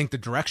all, I think the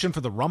direction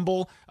for the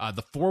Rumble,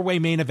 the 4-way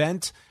main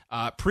event,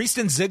 Priest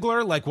and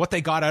Ziggler, like what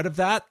they got out of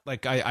that,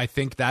 like I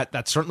think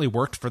that certainly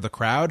worked for the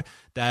crowd.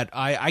 That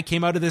I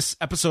came out of this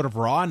episode of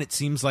Raw, and it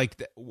seems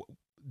like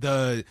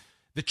the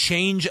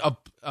change of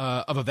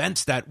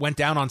events that went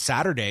down on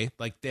Saturday,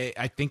 like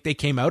I think they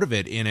came out of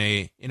it in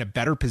a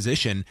better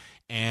position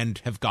and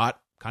have got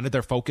kind of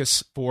their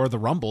focus for the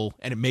Rumble,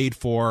 and it made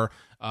for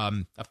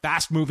a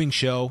fast-moving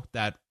show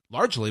that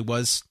largely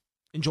was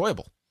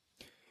enjoyable.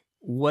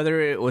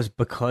 Whether it was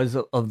because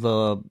of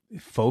the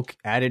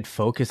added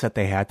focus that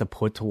they had to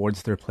put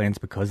towards their plans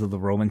because of the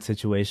Roman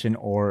situation,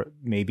 or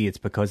maybe it's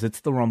because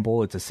it's the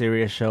Rumble, it's a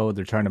serious show,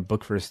 they're trying to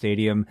book for a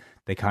stadium,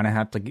 they kind of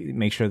have to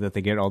make sure that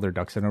they get all their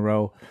ducks in a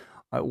row.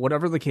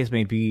 Whatever the case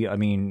may be, I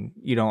mean,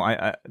 you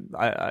know,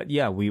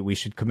 we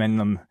should commend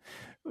them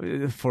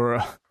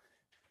for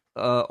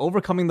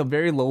overcoming the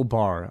very low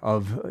bar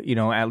of, you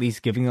know, at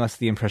least giving us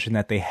the impression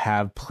that they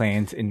have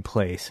plans in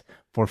place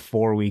for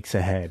 4 weeks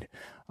ahead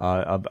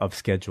of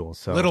schedule.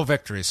 So little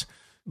victories,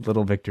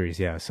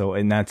 yeah. So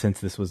in that sense,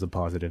 this was a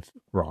positive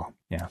Raw.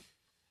 Yeah.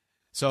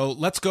 So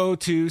let's go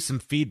to some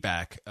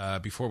feedback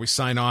before we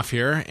sign off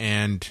here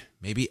and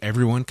maybe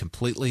everyone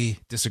completely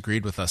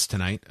disagreed with us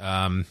tonight.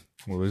 Well,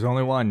 there's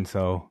only one,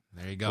 so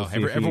there you go.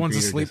 Everyone's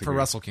asleep for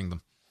Wrestle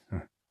Kingdom.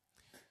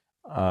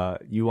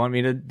 You want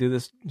me to do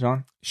this,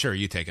 John? Sure,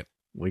 you take it.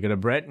 We got a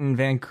Brett in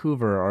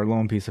Vancouver, our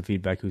lone piece of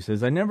feedback, who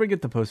says, I never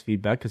get to post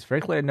feedback because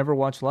frankly I never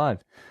watch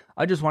live.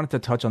 I just wanted to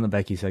touch on the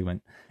Becky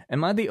segment.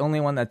 Am I the only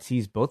one that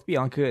sees both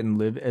Bianca and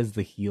Liv as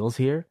the heels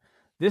here?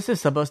 This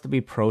is supposed to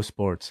be pro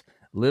sports.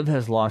 Liv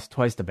has lost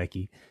twice to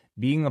Becky.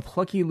 Being a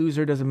plucky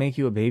loser doesn't make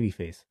you a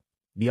babyface.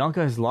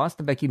 Bianca has lost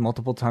to Becky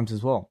multiple times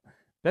as well.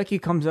 Becky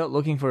comes out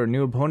looking for a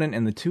new opponent,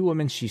 and the two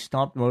women she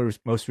stomped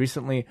most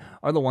recently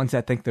are the ones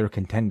that think they're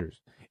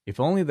contenders. If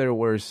only there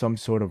were some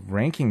sort of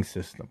ranking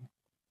system.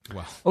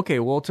 Well, okay,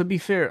 well, to be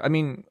fair, I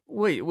mean,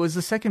 wait, was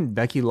the second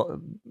Becky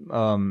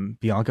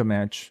Bianca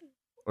match,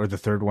 or the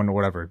third one or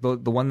whatever,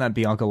 the one that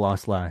Bianca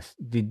lost last,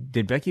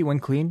 did Becky win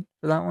clean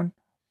for that one?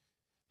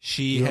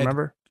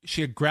 Remember?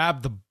 She had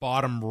grabbed the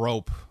bottom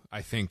rope,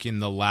 I think, in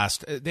the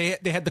last. They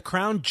had the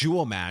crown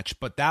jewel match,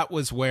 but that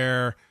was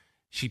where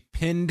she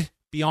pinned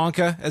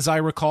Bianca, as I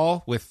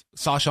recall, with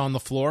Sasha on the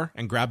floor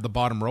and grabbed the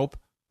bottom rope.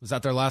 Was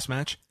that their last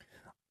match?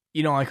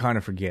 You know, I kind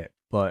of forget,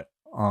 but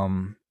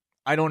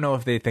I don't know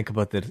if they think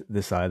about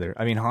this either.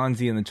 I mean,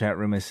 Hansi in the chat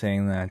room is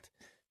saying that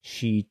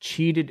she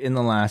cheated in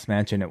the last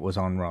match and it was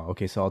on Raw.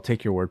 Okay, so I'll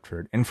take your word for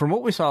it. And from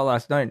what we saw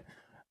last night,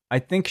 I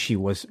think she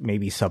was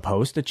maybe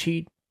supposed to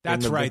cheat.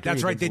 That's right.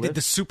 That's right. They did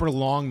the super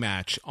long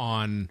match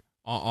on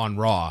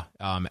Raw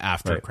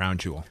after Crown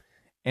Jewel.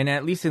 And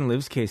at least in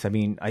Liv's case, I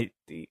mean,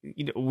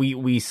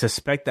 we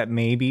suspect that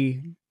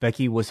maybe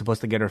Becky was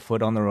supposed to get her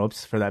foot on the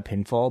ropes for that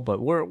pinfall,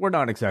 but we're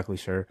not exactly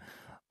sure.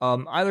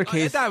 Either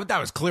case, that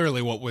was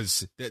clearly what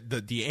was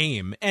the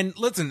aim. And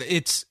listen,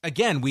 it's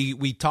again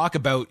we talk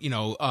about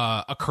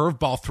a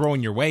curveball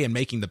throwing your way and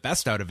making the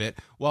best out of it.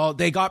 Well,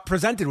 they got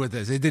presented with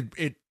this.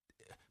 It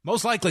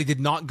most likely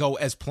did not go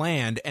as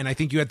planned, and I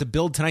think you had to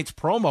build tonight's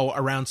promo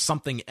around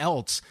something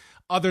else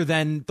other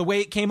than the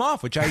way it came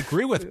off, which I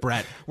agree with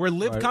Brett, where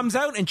Liv comes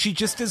out and she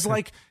just is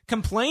like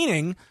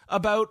complaining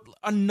about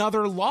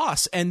another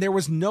loss, and there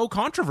was no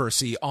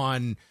controversy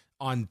on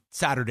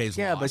Saturday's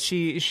loss. But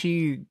she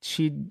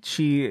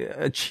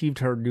achieved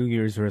her New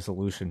Year's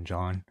resolution,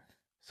 John.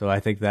 So I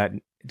think that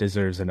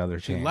deserves another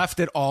chance. She left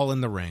it all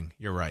in the ring.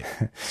 You're right.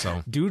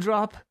 So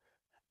Doudrop,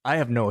 I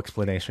have no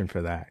explanation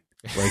for that.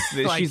 Like,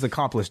 she's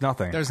accomplished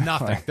nothing. There's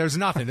nothing. There's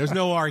nothing. There's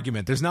no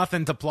argument. There's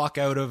nothing to pluck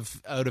out of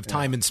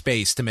time and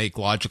space to make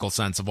logical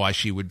sense of why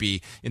she would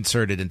be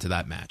inserted into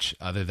that match.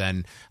 Other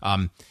than,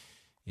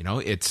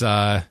 it's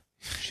Liv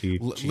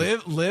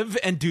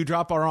and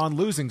Doudrop are on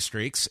losing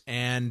streaks,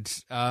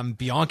 and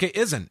Bianca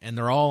isn't, and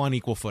they're all on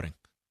equal footing.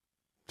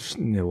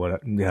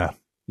 Yeah.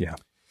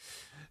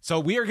 So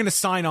we are going to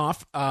sign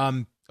off.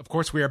 Of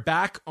course, we are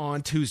back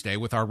on Tuesday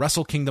with our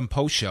Wrestle Kingdom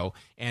post show,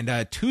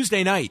 and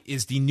Tuesday night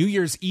is the New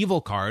Year's Evil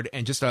card.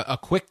 And just a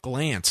quick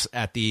glance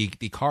at the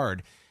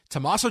card: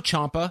 Tommaso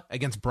Ciampa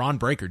against Braun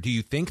Breaker. Do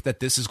you think that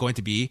this is going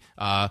to be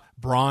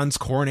Braun's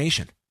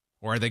coronation,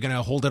 or are they going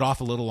to hold it off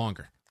a little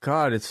longer?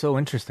 God, it's so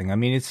interesting. I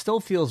mean, it still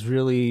feels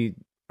really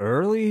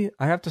early,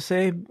 I have to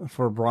say,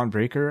 for Braun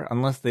Breaker,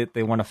 unless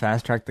they want to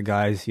fast track the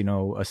guy's,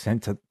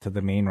 ascent to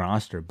the main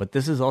roster. But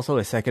this is also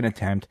a second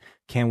attempt.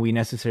 Can we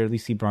necessarily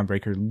see Braun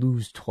Breaker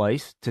lose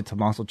twice to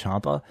Tommaso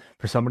Ciampa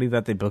for somebody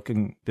that they've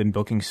been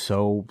booking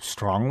so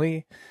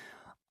strongly?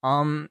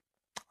 I'm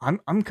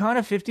kind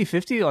of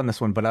 50-50 on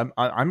this one, but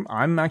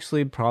I'm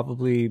actually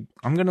probably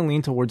I'm going to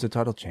lean towards a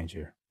title change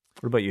here.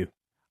 What about you?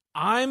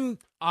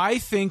 I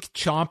think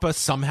Ciampa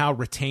somehow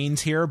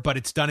retains here, but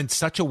it's done in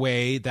such a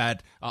way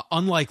that,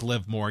 unlike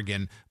Liv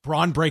Morgan,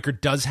 Braun Breaker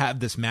does have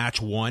this match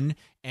won,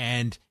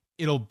 and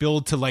it'll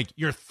build to like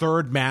your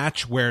third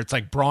match where it's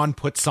like Braun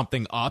puts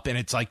something up, and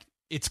it's like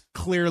it's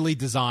clearly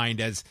designed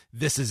as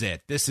this is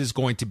it. This is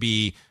going to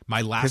be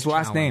my last. His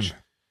last challenge. name.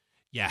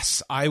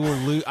 Yes, I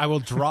will. I will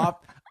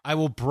drop. I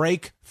will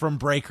break from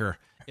Breaker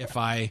if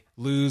I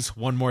lose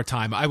one more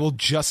time. I will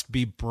just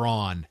be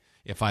Braun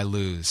if I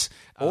lose.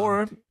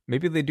 Or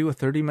maybe they do a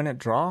 30-minute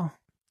draw,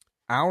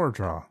 hour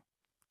draw.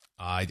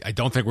 I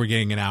don't think we're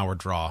getting an hour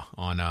draw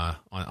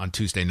on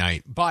Tuesday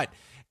night. But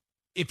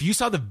if you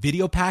saw the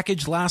video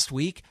package last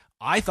week,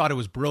 I thought it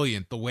was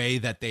brilliant the way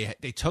that they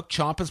took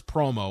Ciampa's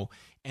promo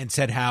and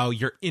said how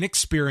you're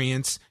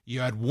inexperienced, you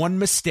had one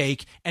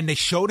mistake, and they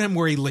showed him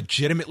where he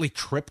legitimately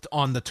tripped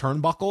on the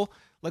turnbuckle.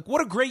 Like,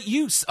 what a great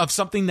use of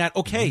something that,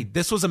 okay,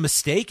 this was a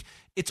mistake.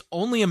 It's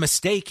only a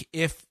mistake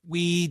if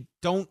we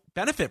don't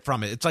benefit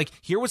from it. It's like,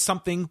 here was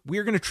something,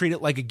 we're going to treat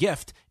it like a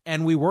gift,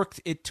 and we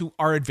worked it to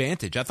our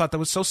advantage. I thought that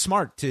was so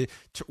smart to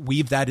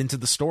weave that into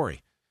the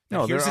story.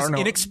 No, here's this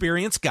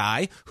inexperienced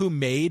guy who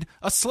made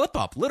a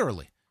slip-up,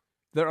 literally.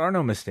 There are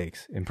no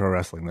mistakes in pro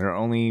wrestling. There are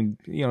only,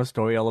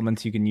 story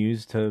elements you can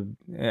use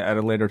at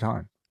a later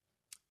time.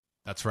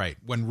 That's right.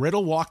 When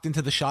Riddle walked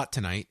into the shot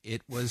tonight,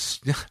 it was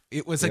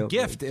a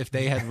gift if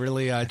they had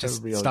really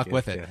just stuck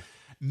with it. Yeah.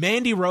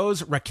 Mandy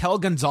Rose, Raquel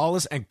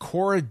Gonzalez, and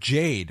Cora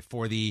Jade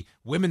for the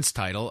women's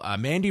title.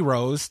 Mandy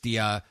Rose,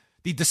 the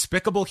the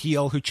despicable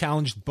heel who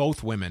challenged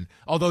both women,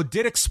 although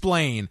did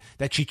explain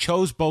that she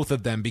chose both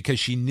of them because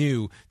she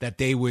knew that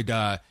they would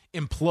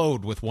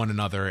implode with one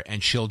another,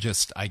 and she'll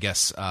just, I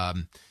guess,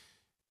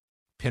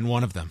 pin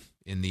one of them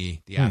in the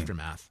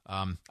aftermath.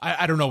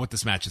 I don't know what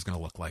this match is going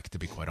to look like, to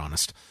be quite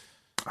honest.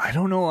 I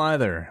don't know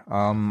either.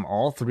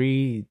 All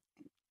three,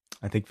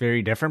 I think,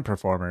 very different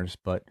performers,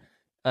 but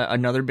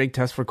another big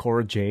test for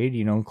Cora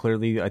Jade.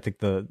 Clearly, I think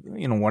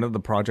one of the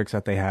projects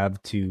that they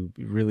have to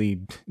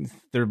really,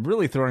 they're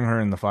really throwing her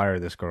in the fire.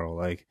 This girl,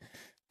 like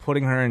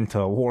putting her into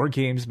a War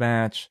Games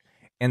match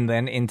and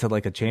then into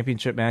like a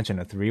championship match and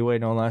a 3-way,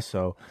 no less.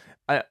 So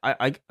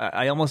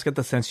I almost get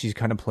the sense she's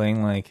kind of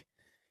playing like,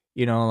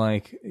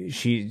 like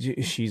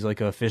she's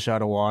like a fish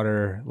out of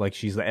water, like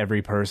she's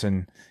every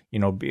person,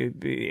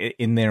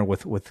 in there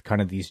with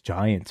kind of these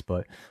giants.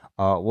 But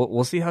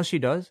we'll see how she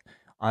does.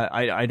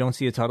 I don't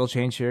see a title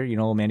change here.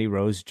 Mandy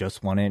Rose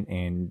just won it,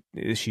 and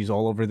she's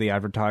all over the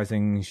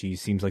advertising. She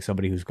seems like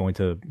somebody who's going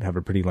to have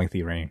a pretty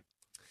lengthy reign.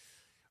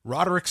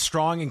 Roderick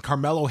Strong and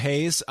Carmelo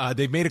Hayes,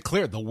 they've made it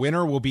clear the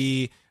winner will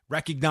be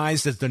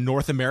recognized as the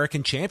North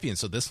American champion.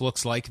 So this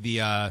looks like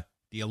the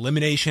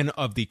elimination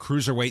of the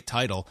Cruiserweight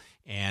title.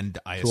 And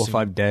I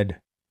 205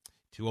 dead.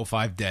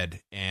 205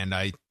 dead. And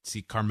I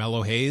see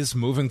Carmelo Hayes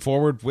moving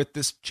forward with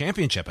this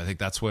championship. I think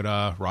that's what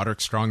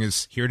Roderick Strong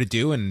is here to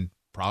do, and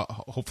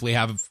hopefully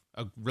have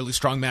a really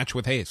strong match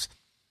with Hayes.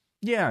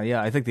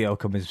 Yeah. I think the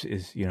outcome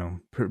is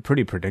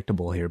pretty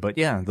predictable here. But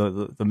yeah,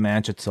 the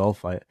match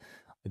itself,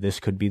 this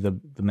could be the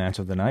match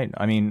of the night.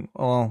 I mean,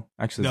 well,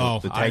 actually, no,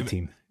 the tag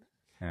team.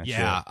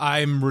 Yeah, sure.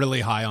 I'm really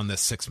high on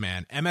this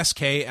 6-man.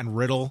 MSK and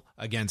Riddle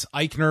against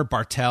Eichner,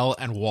 Bartel,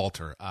 and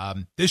Walter.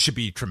 This should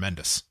be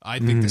tremendous. I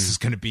think this is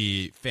going to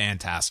be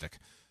fantastic.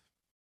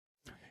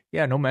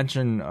 Yeah, no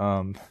mention.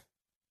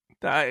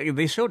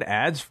 They showed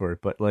ads for it,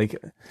 but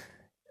like,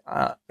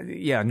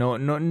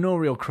 no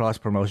real cross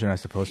promotion, I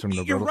suppose. From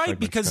the You're Riddle right,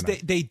 because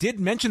they did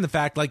mention the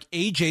fact like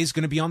AJ's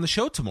going to be on the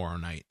show tomorrow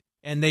night.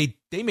 And they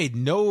made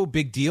no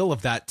big deal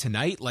of that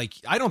tonight. Like,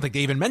 I don't think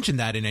they even mentioned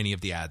that in any of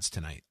the ads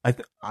tonight.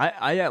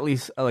 I at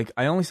least, like,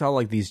 I only saw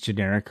like these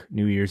generic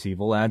New Year's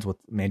Evil ads with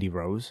Mandy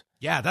Rose.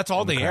 Yeah, that's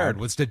all they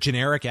aired was the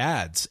generic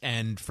ads.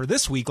 And for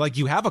this week, like,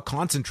 you have a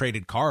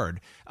concentrated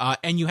card,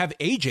 and you have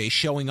AJ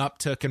showing up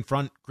to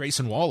confront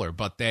Grayson Waller.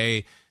 But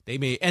they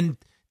may, and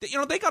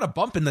they got a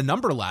bump in the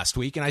number last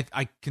week, and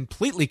I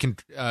completely can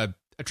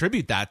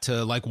attribute that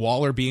to like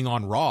Waller being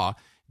on Raw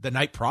the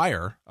night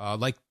prior.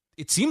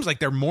 It seems like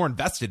they're more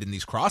invested in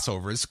these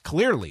crossovers,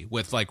 clearly,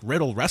 with like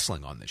Riddle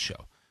wrestling on this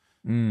show.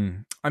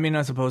 I mean,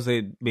 I suppose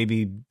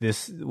maybe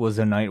this was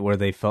a night where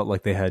they felt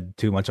like they had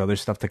too much other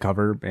stuff to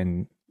cover,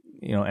 and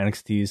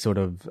NXT sort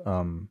of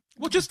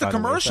well, just the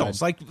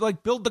commercials,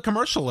 like build the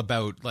commercial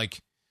about like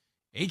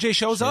AJ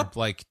shows up,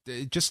 like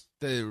just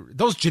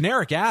those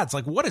generic ads.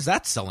 Like, what is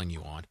that selling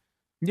you on?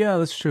 Yeah,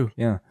 that's true.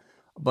 Yeah,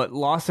 but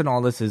lost in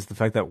all this is the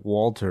fact that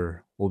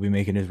Walter will be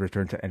making his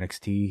return to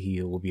NXT.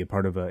 He will be a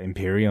part of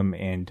Imperium,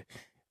 and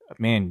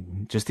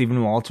man, just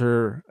even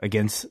Walter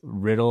against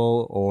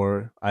Riddle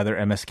or either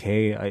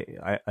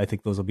MSK, I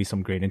think those will be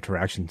some great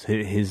interactions.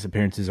 His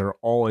appearances are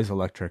always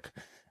electric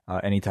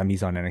anytime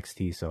he's on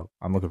NXT, so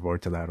I'm looking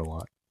forward to that a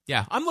lot.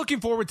 Yeah, I'm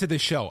looking forward to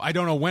this show. I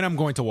don't know when I'm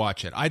going to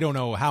watch it. I don't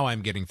know how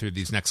I'm getting through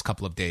these next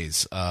couple of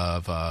days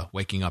of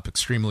waking up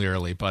extremely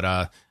early, but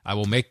I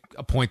will make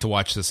a point to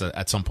watch this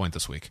at some point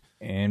this week.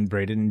 And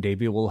Braden and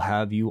Davey will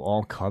have you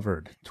all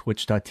covered.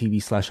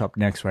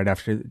 Twitch.tv/upnext right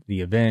after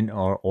the event,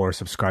 or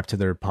subscribe to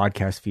their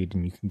podcast feed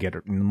and you can get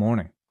it in the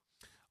morning.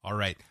 All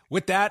right.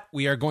 With that,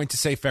 we are going to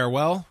say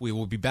farewell. We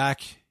will be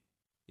back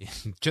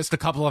in just a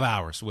couple of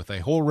hours with a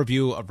whole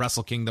review of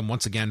Wrestle Kingdom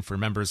once again for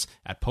members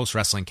at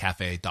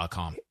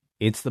postwrestlingcafe.com.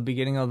 It's the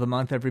beginning of the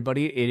month,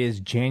 everybody. It is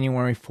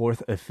January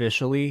 4th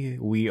officially.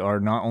 We are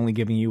not only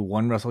giving you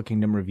one Wrestle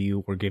Kingdom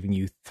review, we're giving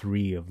you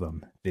 3 of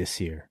them this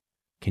year.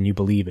 Can you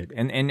believe it?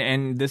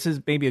 And this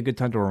is maybe a good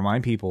time to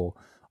remind people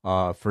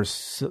for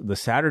the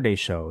Saturday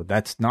show,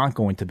 that's not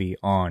going to be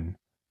on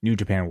New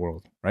Japan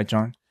World. Right,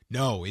 John?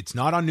 No, it's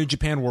not on New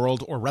Japan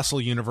World or Wrestle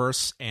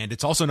Universe, and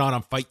it's also not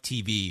on Fight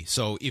TV.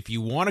 So if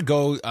you want to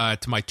go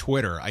to my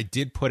Twitter, I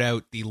did put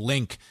out the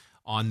link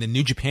on the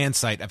New Japan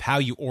site of how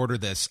you order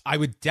this. I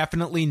would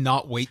definitely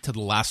not wait to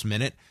the last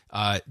minute.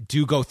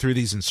 Do go through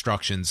these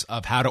instructions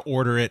of how to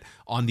order it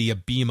on the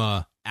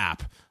Abema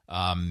app,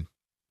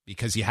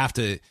 because you have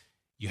to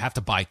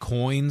buy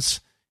coins,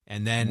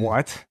 and then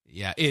what?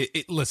 Yeah,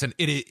 listen.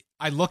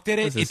 I looked at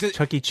it. It's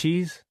Chuck E.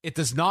 Cheese. It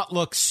does not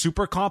look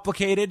super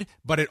complicated,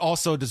 but it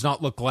also does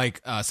not look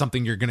like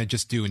something you're going to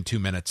just do in 2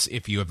 minutes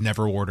if you have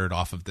never ordered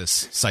off of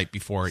this site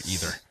before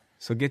either.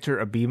 So get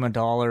your Abema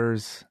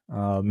dollars,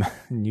 and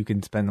you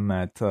can spend them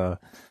at the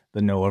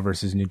Noah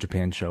versus New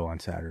Japan show on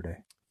Saturday.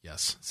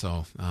 Yes.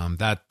 So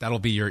that'll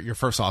be your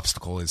first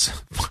obstacle is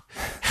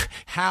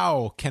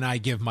how can I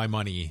give my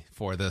money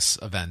for this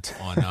event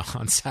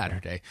on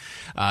Saturday?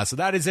 So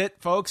that is it,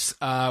 folks.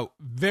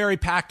 Very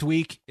packed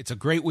week. It's a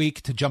great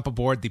week to jump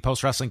aboard the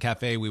Post Wrestling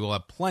Cafe. We will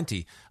have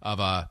plenty of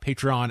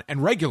Patreon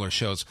and regular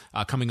shows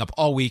coming up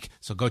all week.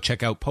 So go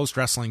check out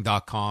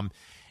postwrestling.com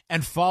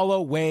and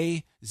follow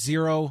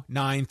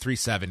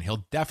Way0937.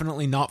 He'll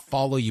definitely not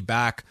follow you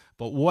back,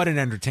 but what an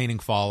entertaining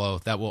follow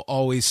that will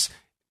always...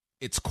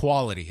 It's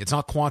quality. It's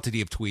not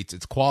quantity of tweets.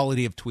 It's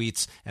quality of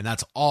tweets. And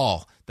that's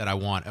all that I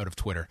want out of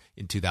Twitter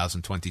in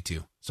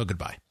 2022. So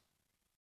goodbye.